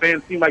the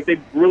fans seem like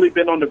they've really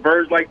been on the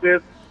verge like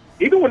this.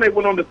 Even when they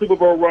went on the Super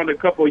Bowl run a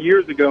couple of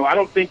years ago, I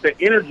don't think the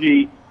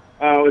energy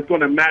is going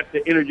to match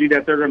the energy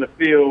that they're going to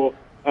feel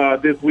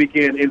this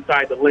weekend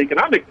inside the Lincoln.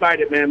 I'm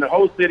excited, man. The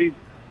whole city's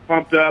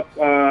pumped up.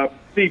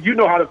 Steve, you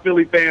know how the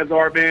Philly fans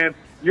are, man.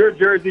 You're a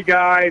Jersey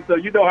guy, so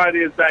you know how it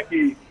is back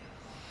east.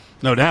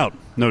 No doubt.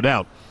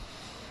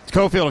 It's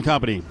Cofield and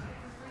Company,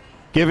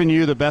 giving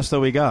you the best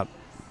that we got.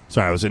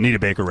 Sorry, it was a Anita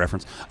Baker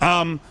reference.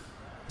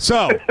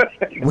 So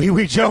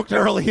we joked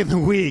early in the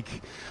week.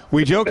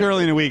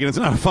 And it's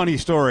not a funny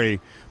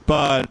story,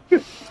 but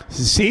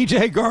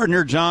C.J.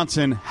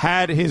 Gardner-Johnson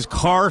had his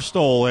car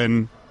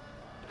stolen,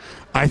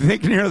 I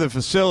think, near the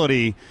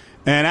facility,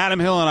 and Adam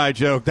Hill and I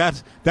joked,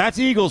 that's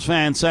Eagles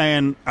fans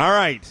saying, all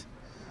right,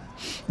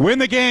 win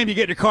the game, you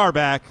get your car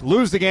back.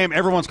 Lose the game,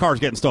 everyone's car's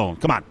getting stolen.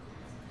 Come on.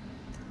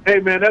 Hey,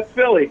 man, that's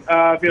Philly.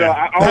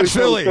 I always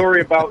tell a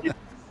story about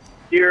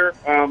here.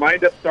 I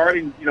ended up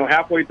starting,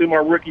 halfway through my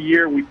rookie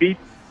year. We beat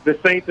the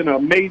Saints in an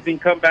amazing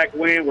comeback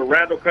win where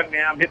Randall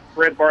Cunningham hit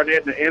Fred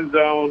Barnett in the end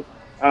zone.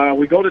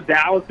 We go to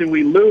Dallas and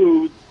we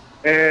lose.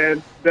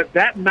 And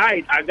that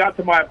night, I got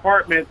to my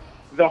apartment.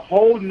 The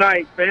whole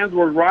night, fans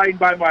were riding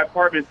by my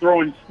apartment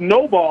throwing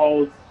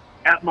snowballs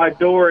at my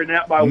door and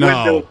at my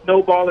window,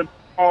 snowballing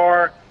my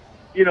car.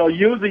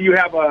 Usually you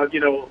have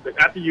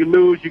after you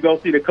lose, you go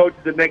see the coaches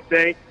the next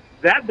day.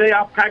 That day,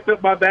 I packed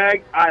up my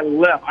bag. I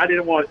left. I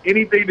didn't want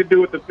anything to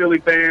do with the Philly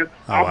fans.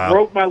 I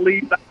broke my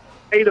lease. I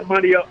paid the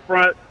money up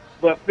front.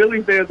 But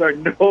Philly fans are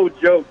no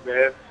joke,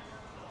 man.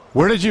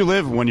 Where did you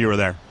live when you were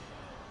there?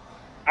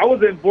 I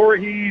was in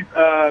Voorhees,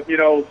 for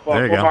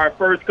my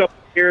first couple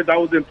of years. I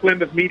was in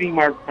Plymouth meeting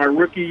my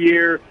rookie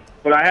year,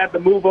 but I had to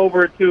move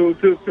over to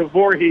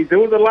Voorhees. It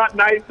was a lot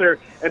nicer,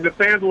 and the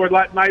fans were a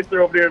lot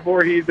nicer over there in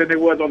Voorhees than it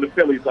was on the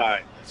Philly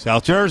side.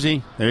 South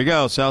Jersey. There you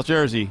go, South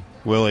Jersey,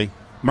 Willie.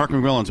 Mark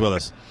McMillan's with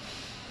us.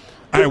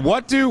 All right,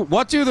 what do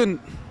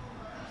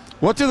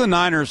the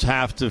Niners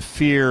have to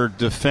fear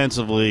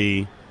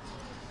defensively?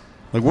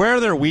 Like, where are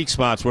their weak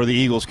spots where the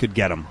Eagles could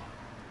get them?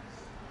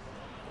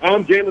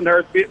 Jalen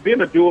Hurts,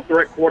 being a dual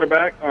threat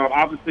quarterback,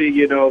 obviously,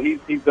 he's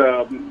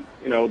one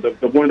of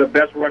the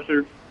best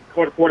rusher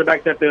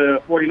quarterbacks that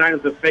the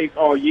 49ers have faced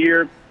all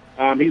year.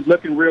 He's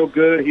looking real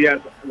good. He has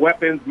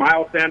weapons.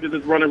 Miles Sanders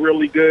is running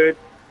really good.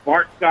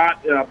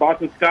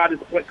 Boston Scott is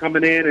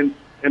coming in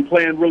and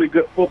playing really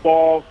good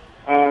football.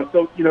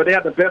 So they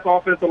have the best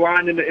offensive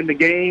line in the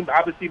game.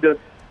 Obviously, the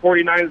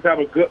 49ers have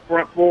a good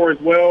front four as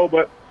well,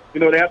 but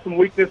they have some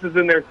weaknesses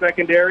in their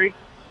secondary.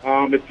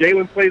 If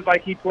Jalen plays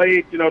like he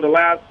played,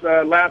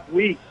 the last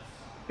week,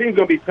 the team's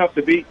going to be tough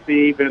to beat,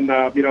 Steve. And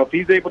if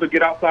he's able to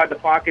get outside the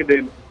pocket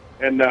and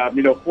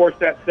and force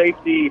that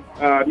safety,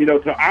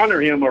 to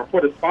honor him or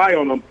put a spy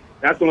on him,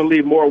 that's going to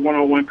leave more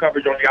one-on-one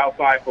coverage on the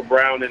outside for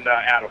Brown and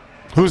Adams.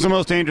 Who's the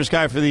most dangerous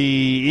guy for the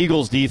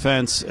Eagles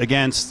defense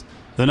against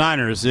the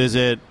Niners? Is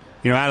it,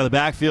 out of the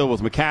backfield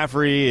with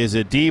McCaffrey? Is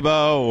it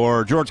Debo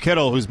or George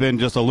Kittle, who's been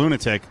just a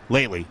lunatic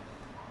lately?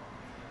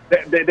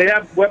 They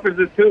have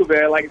weapons too,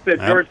 man. Like I said,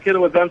 George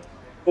Kittle is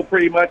unstoppable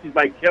pretty much. He's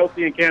like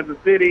Chelsea in Kansas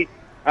City.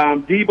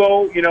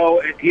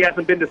 Debo, he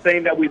hasn't been the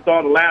same that we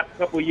saw the last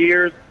couple of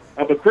years.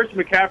 But Christian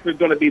McCaffrey is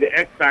going to be the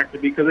X factor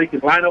because he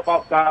can line up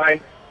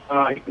outside.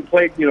 He can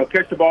play,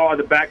 catch the ball in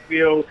the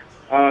backfield.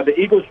 The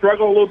Eagles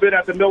struggle a little bit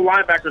at the middle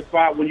linebacker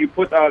spot when you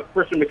put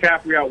Christian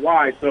McCaffrey out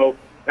wide. So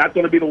that's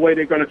going to be the way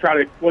they're going to try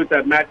to exploit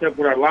that matchup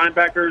with our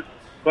linebackers.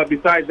 But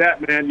besides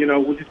that, man,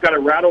 we just got to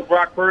rattle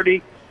Brock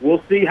Purdy.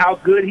 We'll see how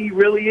good he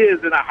really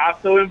is in a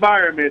hostile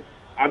environment.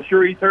 I'm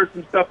sure he's heard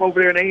some stuff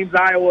over there in Ames,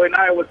 Iowa, and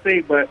Iowa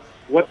State. But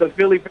what the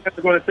Philly fans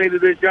are going to say to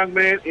this young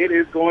man, it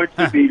is going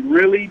to be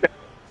really bad.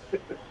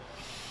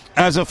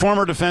 As a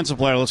former defensive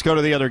player, let's go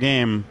to the other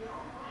game.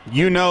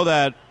 You know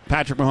that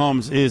Patrick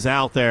Mahomes is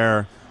out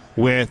there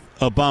with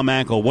a bum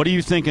ankle. What are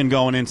you thinking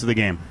going into the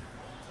game?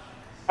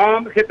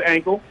 Hit the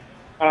ankle.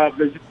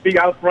 Just be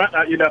out front.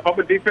 If I'm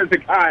a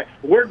defensive guy,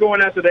 we're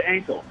going after the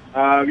ankle.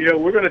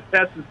 We're going to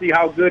test to see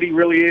how good he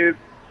really is.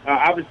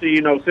 Obviously,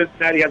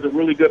 Cincinnati has a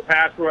really good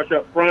pass rush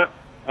up front.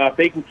 If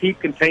they can keep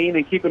contained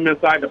and keep him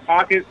inside the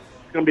pocket,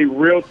 it's going to be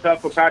real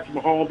tough for Patrick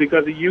Mahomes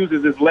because he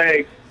uses his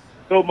legs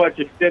so much,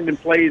 extending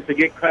plays to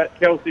get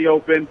Kelsey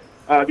open.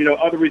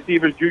 Other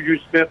receivers, Juju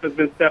Smith has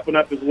been stepping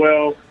up as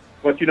well.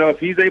 But, if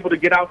he's able to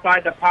get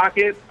outside the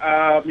pocket,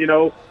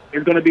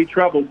 it's going to be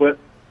trouble. But,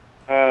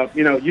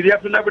 you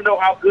have to never know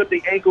how good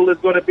the ankle is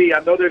going to be. I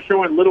know they're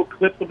showing little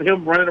clips of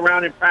him running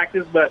around in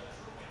practice, but,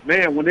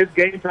 man, when it's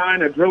game time,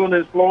 the drilling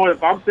is flowing.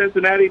 If I'm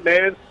Cincinnati,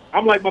 man,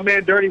 I'm like my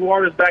man Dirty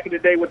Waters back in the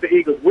day with the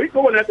Eagles. We're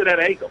going after that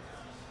ankle.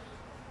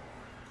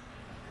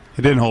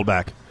 It didn't hold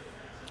back.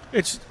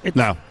 It's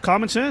no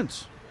common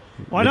sense.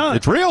 Why not?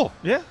 It's real.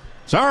 Yeah.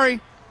 Sorry.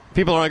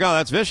 People are like, oh,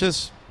 that's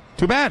vicious.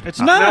 Too bad. It's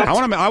not. I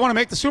want to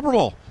make the Super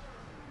Bowl.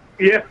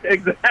 Yeah,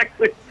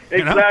 exactly.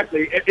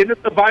 Exactly. And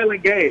it's a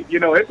violent game.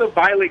 It's a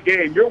violent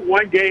game. You're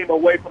one game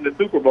away from the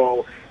Super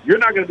Bowl. You're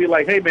not going to be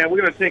like, hey, man,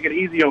 we're going to take it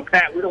easy on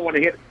Pat. We don't want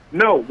to hit.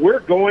 No, we're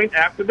going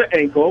after the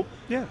ankle.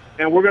 Yeah.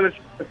 And we're going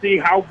to see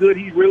how good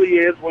he really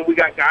is when we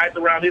got guys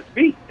around his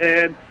feet.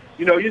 And,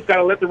 you just got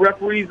to let the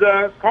referees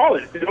call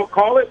it. If they don't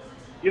call it,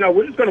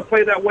 we're just going to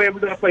play that way. We're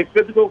going to play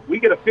physical.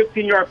 We get a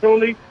 15-yard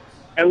penalty.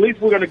 At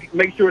least we're going to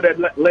make sure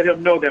that let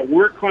him know that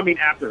we're coming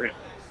after him.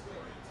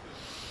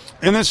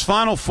 In this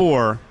Final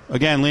Four,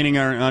 again, leaning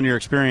on your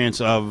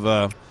experience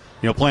of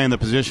playing the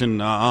position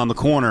on the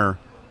corner,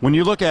 when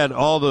you look at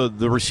all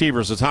the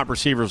receivers, the top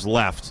receivers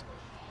left,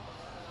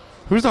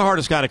 who's the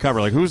hardest guy to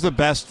cover? Like, who's the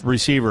best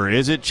receiver?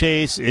 Is it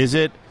Chase? Is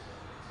it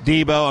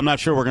Debo? I'm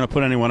not sure we're going to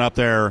put anyone up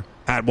there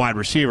at wide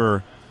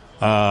receiver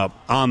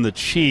on the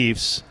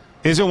Chiefs.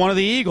 Is it one of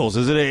the Eagles?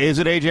 Is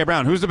it A.J.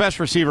 Brown? Who's the best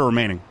receiver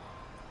remaining?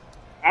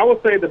 I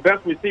would say the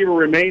best receiver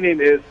remaining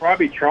is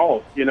probably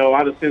Charles,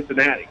 out of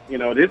Cincinnati. This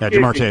kid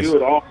Jamar can Chase. do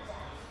it all.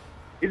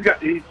 He's got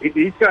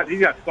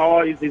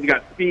size, he's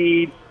got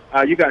speed.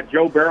 You got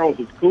Joe Burrow,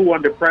 who's cool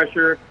under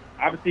pressure.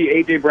 Obviously,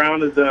 A.J.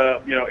 Brown is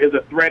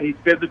a threat. He's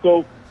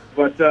physical,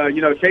 but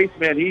Chase,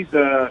 man, he's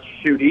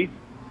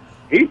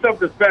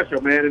something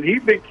special, man, and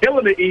he's been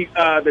killing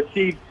the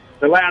Chiefs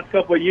the last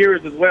couple of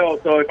years as well.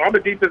 So if I'm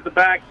a defensive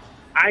back,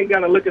 I got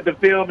to look at the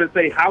film and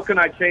say, how can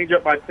I change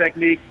up my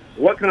technique?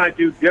 What can I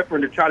do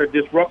different to try to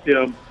disrupt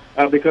him?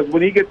 Because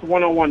when he gets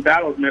one-on-one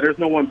battles, man, there's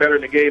no one better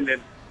in the game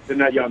than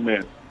that young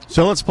man.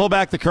 So let's pull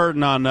back the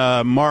curtain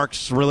on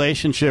Mark's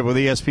relationship with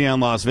ESPN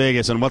Las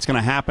Vegas and what's going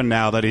to happen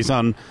now that he's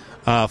on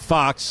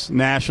Fox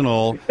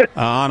National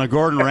on a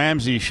Gordon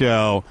Ramsay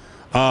show.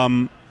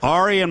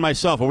 Ari and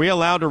myself, are we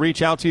allowed to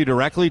reach out to you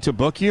directly to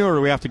book you, or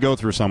do we have to go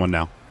through someone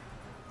now?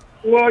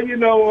 Well,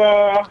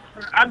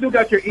 I do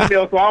got your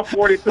email, so I'll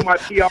forward it to my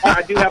PR.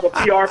 I do have a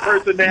PR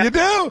person now. You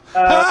do?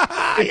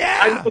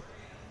 Yeah.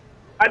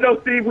 I know,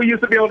 Steve, we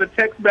used to be on a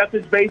text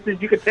message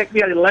basis. You can text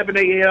me at 11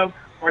 a.m.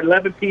 or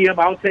 11 p.m.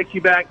 I'll text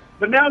you back.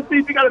 But now,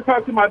 Steve, you got to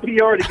talk to my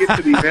PR to get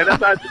to me, man. That's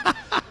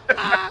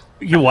not.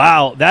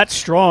 Wow, that's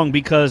strong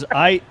because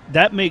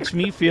that makes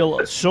me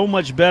feel so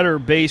much better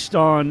based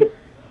on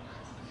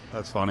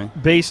That's funny.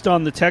 Based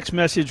on the text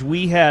message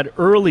we had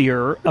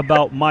earlier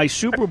about my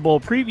Super Bowl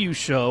preview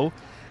show,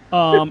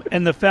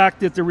 and the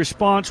fact that the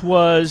response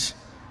was,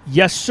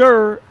 "Yes,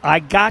 sir, I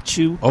got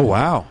you." Oh,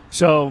 wow.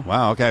 So,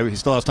 wow, okay, he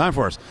still has time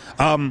for us.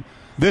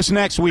 This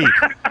next week,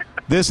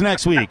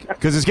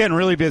 because it's getting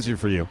really busy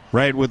for you,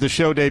 right, with the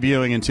show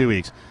debuting in 2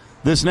 weeks.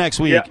 This next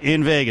week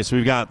in Vegas,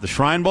 we've got the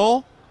Shrine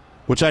Bowl,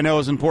 which I know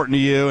is important to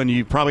you, and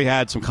you probably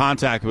had some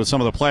contact with some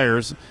of the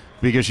players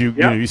because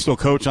you still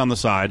coach on the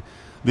side.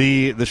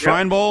 The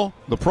Shrine Bowl,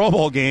 the Pro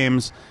Bowl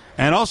games,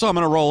 and also I'm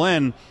going to roll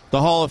in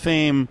the Hall of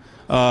Fame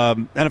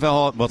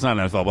NFL. Well, it's not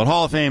NFL, but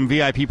Hall of Fame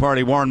VIP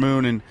party. Warren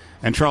Moon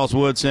and Charles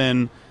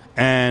Woodson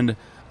and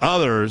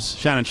others,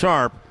 Shannon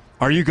Sharp,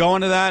 Are you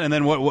going to that? And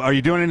then what are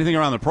you doing anything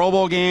around the Pro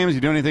Bowl games?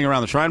 You doing anything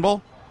around the Shrine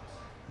Bowl?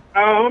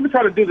 I'm going to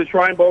try to do the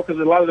Shrine Bowl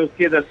because a lot of those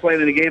kids that's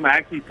playing in the game, I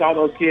actually saw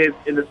those kids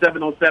in the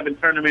 707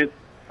 tournament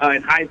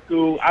in high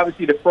school.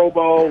 Obviously, the Pro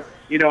Bowl,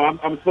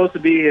 I'm supposed to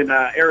be in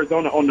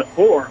Arizona on the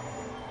 4th.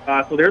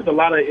 So there's a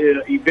lot of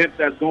events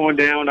that's going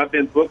down. I've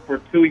been booked for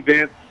 2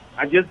 events.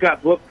 I just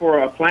got booked for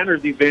a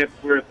Planners event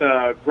with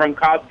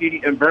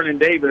Gronkowski and Vernon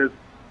Davis.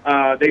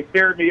 They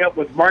paired me up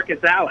with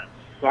Marcus Allen.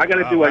 So I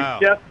got to do a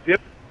chef dip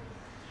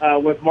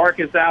with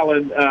Marcus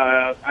Allen.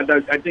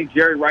 I think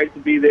Jerry Rice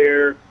will be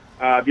there.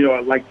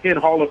 Like 10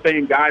 Hall of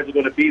Fame guys are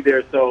going to be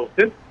there. So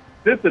since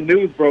the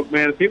news broke,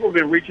 man, people have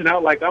been reaching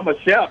out like I'm a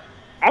chef.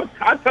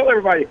 I tell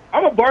everybody,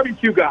 I'm a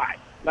barbecue guy.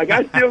 Like,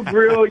 I still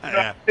grill.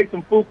 I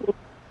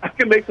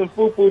can make some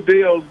foo-foo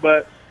deals,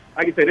 but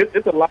like I said,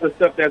 it's a lot of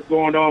stuff that's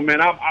going on, man.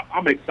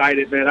 I'm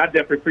excited, man. I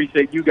definitely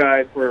appreciate you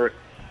guys for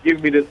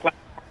giving me this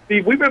platform.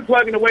 Steve, we've been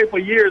plugging away for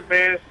years,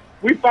 man.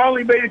 We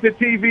finally made it to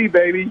TV,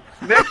 baby.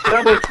 Next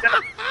level.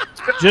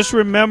 Just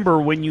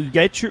remember, when you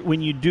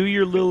do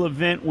your little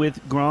event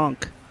with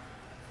Gronk,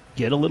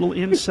 get a little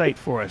insight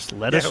for us.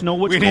 Let us know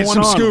what's going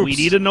on. Scoops. We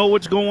need to know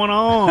what's going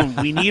on.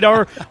 We need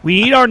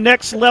our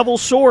next level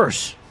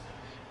source.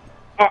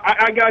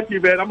 I got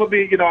you, man. I'm gonna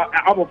be,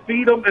 I'm gonna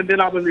feed them, and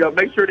then I'm gonna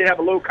make sure they have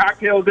a little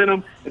cocktails in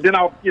them, and then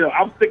I'll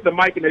stick the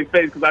mic in their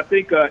face because I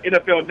think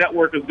NFL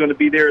Network is gonna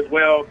be there as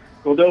well.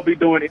 So they'll be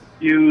doing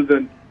interviews,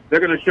 and they're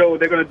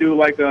gonna do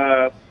like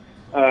a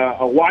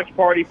watch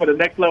party for the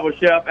Next Level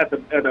Chef at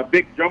a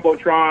big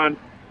jumbotron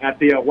at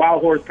the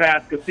Wild Horse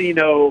Pass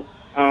Casino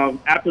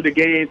after the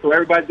game. So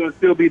everybody's gonna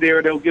still be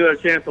there. They'll get a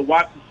chance to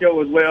watch the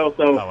show as well.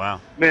 So,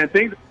 man,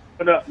 things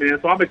up, man.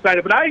 So I'm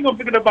excited, but I ain't gonna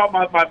forget about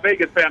my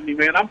Vegas family,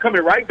 man. I'm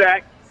coming right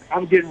back.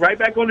 I'm getting right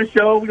back on the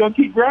show. We're gonna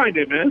keep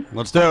grinding, man.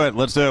 Let's do it.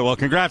 Well,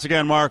 congrats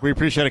again, Mark. We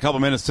appreciate a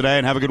couple minutes today,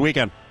 and have a good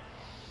weekend.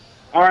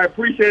 All right,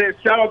 appreciate it.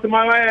 Shout out to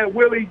my man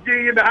Willie G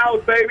in the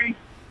house, baby.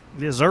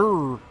 Yes,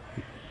 sir.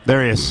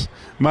 There he is,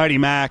 Mighty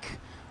Mac.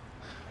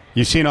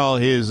 You've seen all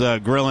his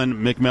grilling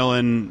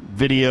McMillan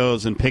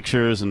videos and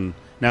pictures, and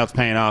now it's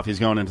paying off. He's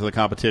going into the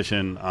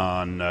competition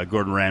on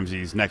Gordon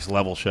Ramsay's Next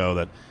Level show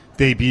that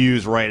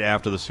debuts right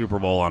after the Super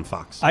Bowl on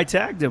Fox. I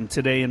tagged him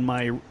today in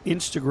my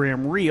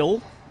Instagram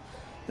reel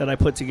that I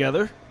put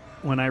together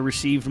when I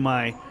received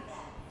my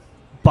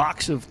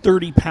box of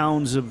 30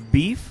 pounds of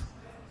beef.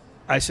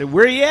 I said,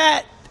 "Where you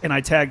at?" And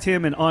I tagged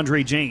him and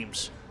Andre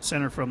James,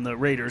 center from the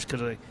Raiders,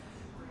 because I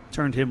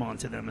turned him on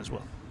to them as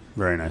well.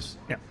 Very nice.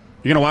 Yeah.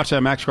 You're going to watch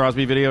that Max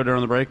Crosby video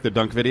during the break, the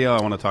dunk video?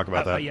 I want to talk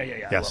about that. Yeah.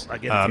 Yes.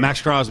 Well,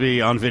 Max Crosby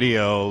on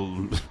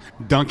video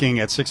dunking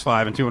at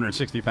 6'5" and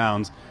 260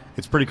 pounds.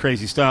 It's pretty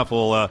crazy stuff.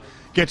 We'll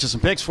get you some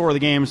picks for the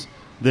games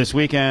this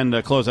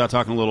weekend. Close out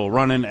talking a little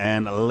running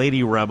and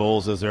Lady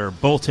Rebels as they're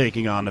both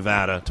taking on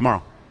Nevada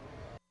tomorrow.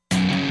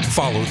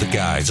 Follow the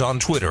guys on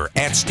Twitter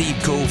at Steve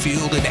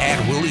Cofield and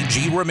at Willie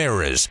G.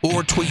 Ramirez,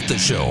 or tweet the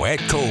show at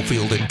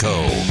Cofield &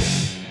 Co.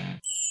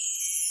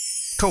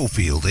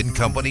 Cofield &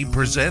 Company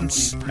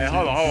presents Hey,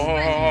 hold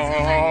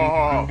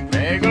on.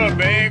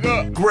 Bag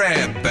up.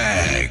 Grab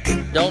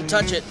Bag. Don't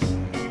touch it.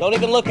 Don't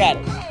even look at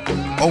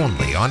it.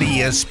 Only on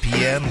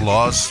ESPN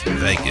Las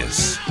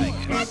Vegas.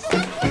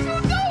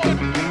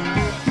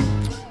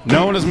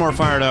 No one is more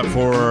fired up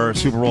for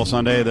Super Bowl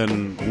Sunday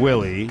than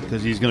Willie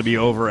because he's going to be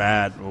over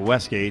at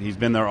Westgate. He's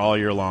been there all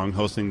year long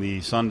hosting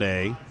the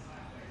Sunday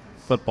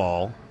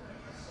football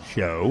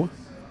show.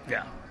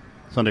 Yeah.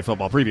 Sunday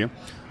football preview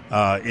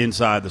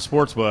inside the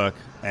sportsbook.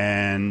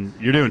 And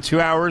you're doing 2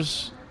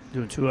 hours?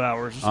 Doing 2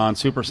 hours. On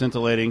Super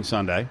Scintillating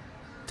Sunday.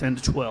 10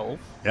 to 12.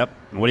 Yep.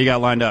 And what do you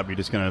got lined up? You're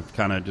just going to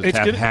kind of just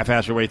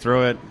half-ass your way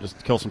through it?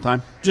 Just kill some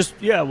time? Because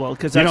you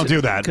don't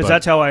do that. Because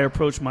that's how I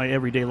approach my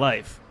everyday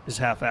life, is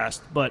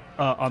half-assed. But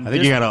I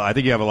think you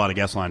have a lot of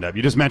guests lined up.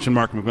 You just mentioned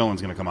Mark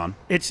McMillan's going to come on.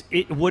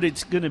 What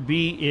it's going to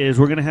be is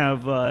we're going to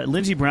have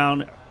Lindsey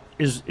Brown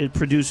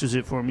produces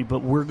it for me, but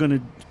I'm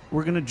going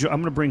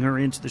to bring her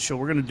into the show.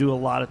 We're going to do a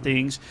lot of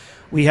things.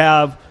 We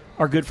have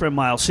our good friend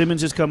Miles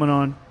Simmons is coming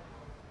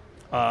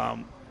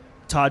on.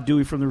 Todd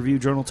Dewey from the Review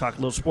Journal talk a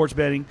little sports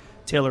betting.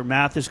 Taylor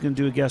Mathis is going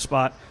to do a guest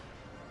spot.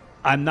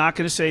 I'm not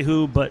going to say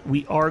who, but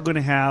we are going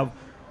to have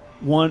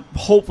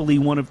hopefully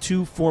one of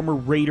two former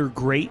Raider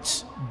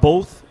greats,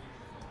 both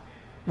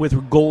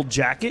with gold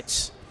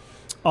jackets.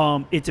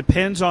 It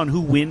depends on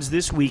who wins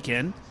this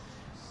weekend.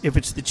 If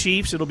it's the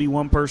Chiefs, it'll be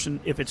one person.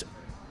 If it's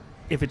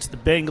the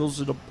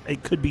Bengals,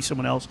 it could be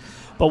someone else.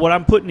 But what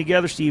I'm putting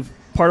together, Steve,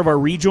 part of our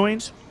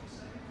rejoins,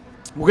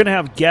 we're going to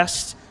have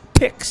guest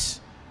picks.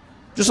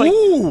 Just like,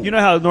 you know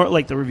how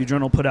like the Review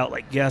Journal put out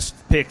like guest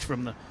picks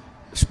from the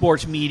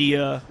sports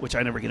media, which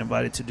I never get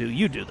invited to do.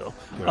 You do,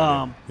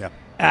 though.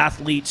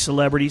 Athletes,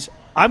 celebrities.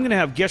 I'm going to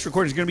have guest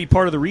recordings. It's going to be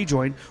part of the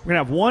rejoin. We're going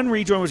to have one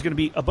rejoin which is going to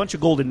be a bunch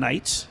of Golden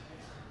Knights.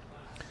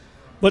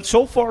 But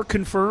so far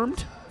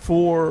confirmed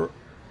for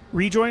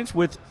rejoins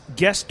with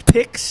guest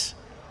picks,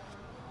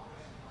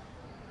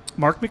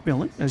 Mark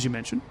McMillan, as you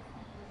mentioned.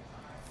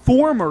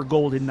 Former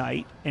Golden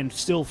Knight and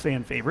still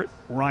fan favorite,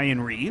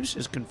 Ryan Reeves,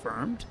 is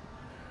confirmed.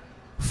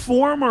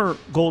 former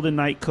Golden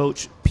Knight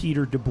coach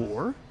Peter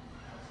DeBoer,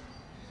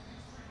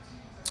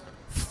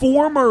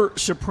 former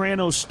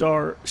Sopranos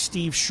star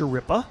Steve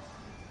Sciarippa,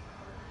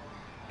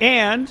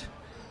 and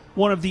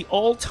one of the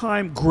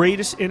all-time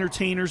greatest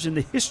entertainers in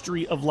the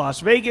history of Las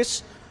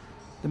Vegas,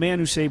 the man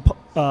who saved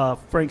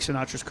Frank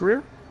Sinatra's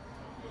career,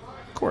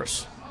 of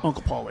course,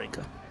 Uncle Paul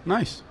Anka.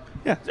 Nice.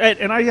 Yeah,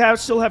 and I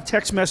still have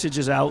text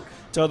messages out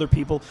to other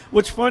people.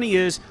 What's funny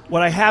is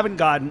what I haven't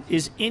gotten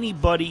is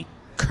anybody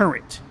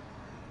current.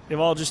 They've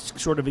all just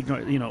sort of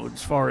ignored,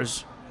 as far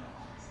as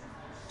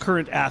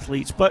current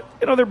athletes. But,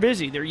 they're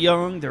busy. They're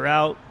young. They're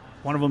out.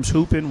 One of them's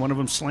hooping. One of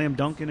them's slam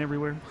dunking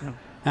everywhere.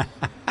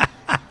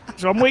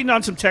 So I'm waiting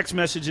on some text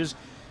messages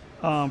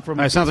from.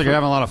 It sounds like you're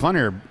having a lot of fun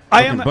here.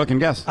 Booking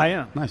guests. I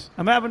am. Nice.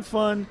 I'm having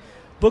fun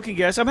booking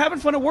guests. I'm having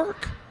fun at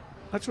work.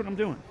 That's what I'm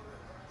doing.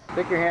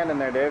 Stick your hand in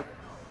there, Dave.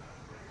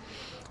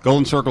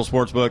 Golden Circle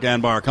Sportsbook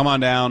and Bar. Come on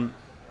down.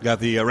 Got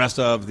the rest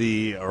of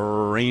the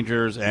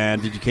Rangers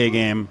and DGK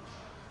game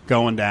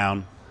going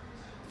down.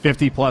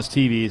 50-plus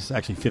TVs,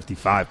 actually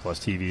 55-plus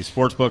TVs.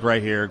 Sportsbook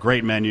right here.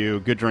 Great menu,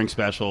 good drink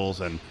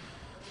specials, and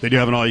they do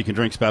have an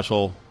all-you-can-drink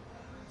special.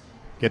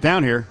 Get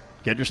down here.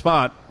 Get your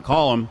spot.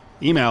 Call them.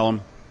 Email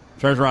them.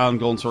 Treasure Island,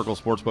 Golden Circle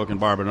Sportsbook and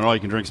Bar, but an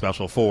all-you-can-drink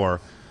special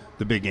for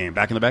the big game.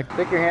 Back in the bag?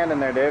 Stick your hand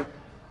in there, Dave.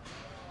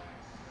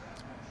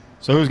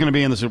 So who's going to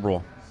be in the Super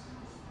Bowl?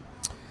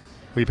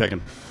 Who are you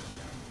picking?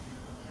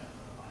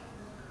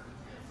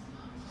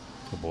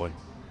 Oh, boy.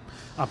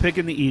 I'm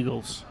picking the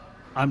Eagles.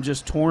 I'm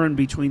just torn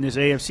between this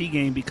AFC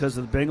game because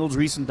of the Bengals'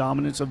 recent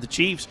dominance of the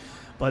Chiefs.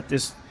 But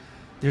there's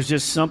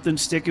just something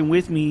sticking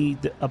with me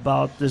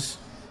about this,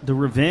 the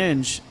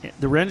revenge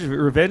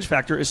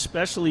factor,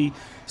 especially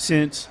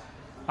since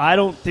I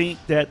think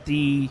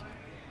the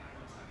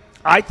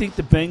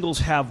Bengals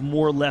have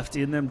more left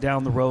in them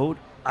down the road.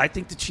 I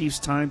think the Chiefs'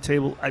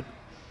 timetable, I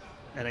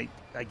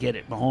get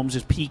it. Mahomes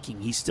is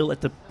peaking. He's still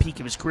at the peak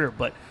of his career,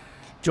 but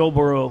Joe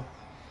Burrow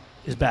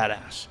is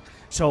badass.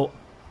 So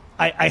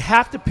I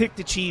have to pick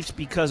the Chiefs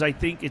because I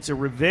think it's a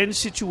revenge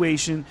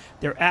situation.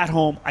 They're at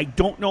home. I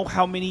don't know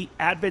how many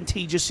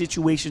advantageous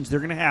situations they're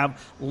going to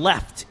have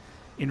left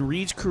in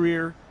Reed's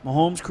career,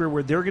 Mahomes' career,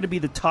 where they're going to be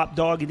the top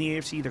dog in the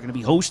AFC. They're going to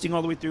be hosting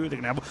all the way through.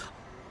 They're going to have.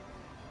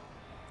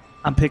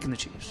 I'm picking the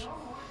Chiefs.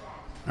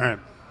 All right.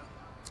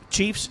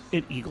 Chiefs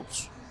and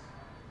Eagles.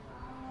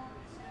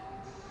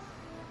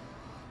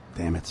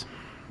 Damn it.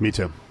 Me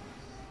too.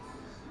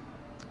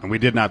 And we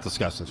did not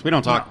discuss this. We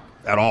don't talk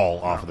at all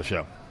off of the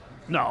show.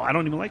 No, I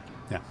don't even like you.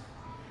 Yeah.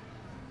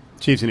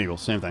 Chiefs and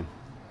Eagles, same thing.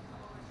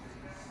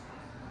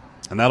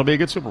 And that'll be a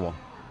good Super Bowl.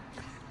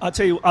 I'll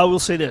tell you, I will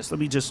say this. Let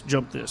me just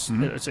jump this.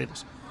 Mm-hmm. Say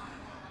this.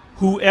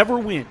 Whoever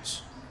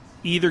wins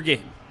either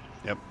game,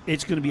 yep,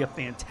 it's going to be a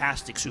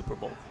fantastic Super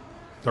Bowl.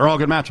 They're all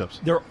good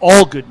matchups. They're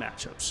all good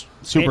matchups.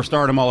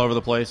 Superstardom all over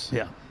the place.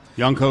 Yeah.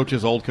 Young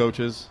coaches, old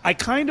coaches. I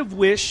kind of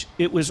wish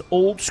it was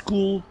old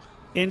school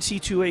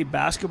NC2A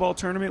basketball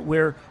tournament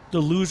where the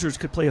losers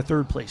could play a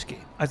third-place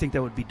game. I think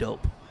that would be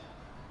dope.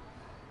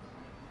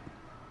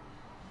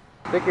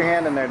 Stick your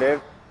hand in there,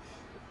 Dave.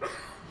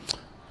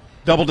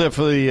 Double dip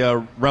for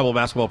the Rebel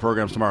basketball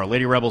programs tomorrow.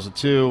 Lady Rebels at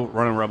 2,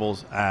 Running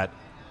Rebels at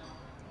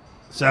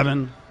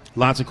 7.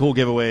 Lots of cool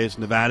giveaways.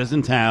 Nevada's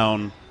in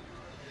town.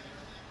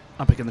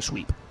 I'm picking the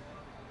sweep.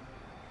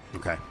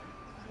 Okay.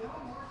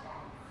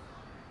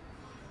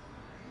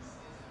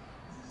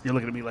 You're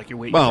looking at me like you're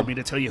waiting for me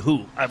to tell you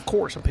who. Of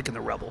course, I'm picking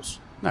the Rebels.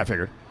 I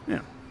figured.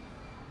 Yeah.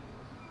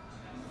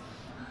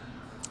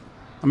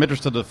 I'm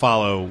interested to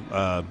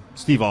follow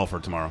Steve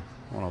Alford tomorrow.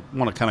 I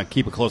want to kind of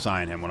keep a close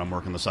eye on him when I'm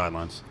working the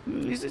sidelines.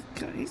 He's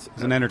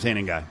an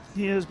entertaining guy.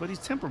 He is, but he's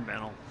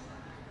temperamental.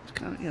 It's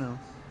kind of,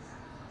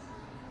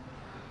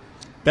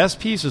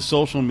 Best piece of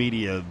social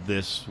media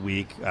this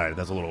week,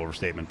 that's a little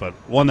overstatement, but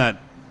one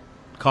that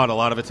caught a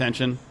lot of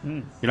attention.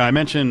 I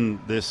mentioned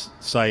this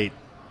site,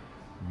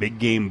 Big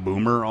Game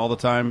Boomer, all the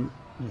time.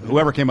 Mm-hmm.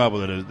 Whoever came up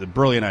with it is a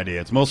brilliant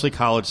idea. It's mostly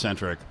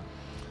college-centric.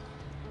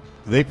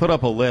 They put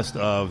up a list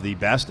of the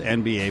best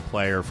NBA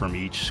player from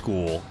each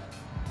school.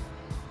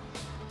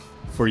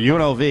 For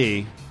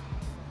UNLV,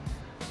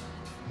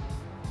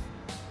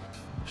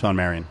 Sean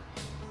Marion.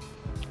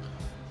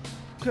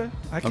 Okay.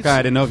 I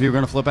didn't know if you were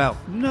going to flip out.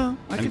 No,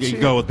 I can see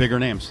go with bigger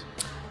names.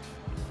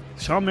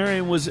 Sean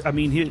Marion was,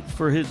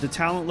 the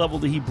talent level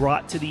that he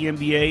brought to the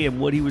NBA and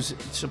what he was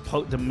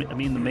supposed to, the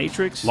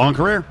Matrix. Long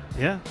career.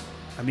 Yeah.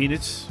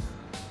 It's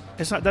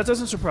not, that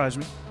doesn't surprise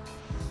me.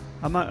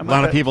 A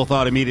lot of people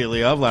thought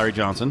immediately of Larry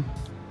Johnson.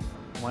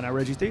 Why not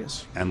Reggie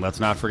Theus? And let's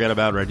not forget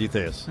about Reggie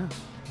Theus. Yeah.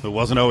 Who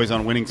wasn't always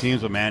on winning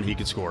teams, but, man, he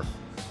could score.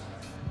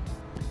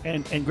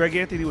 And Greg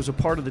Anthony was a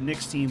part of the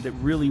Knicks team that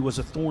really was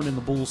a thorn in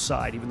the Bulls'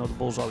 side, even though the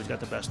Bulls always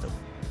got the best of them.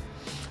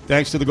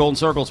 Thanks to the Golden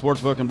Circle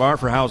Sportsbook and Bar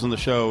for housing the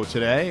show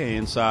today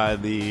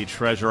inside the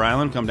Treasure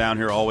Island. Come down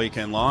here all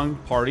weekend long.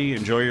 Party,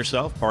 enjoy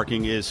yourself.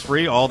 Parking is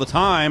free all the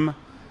time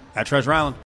at Treasure Island.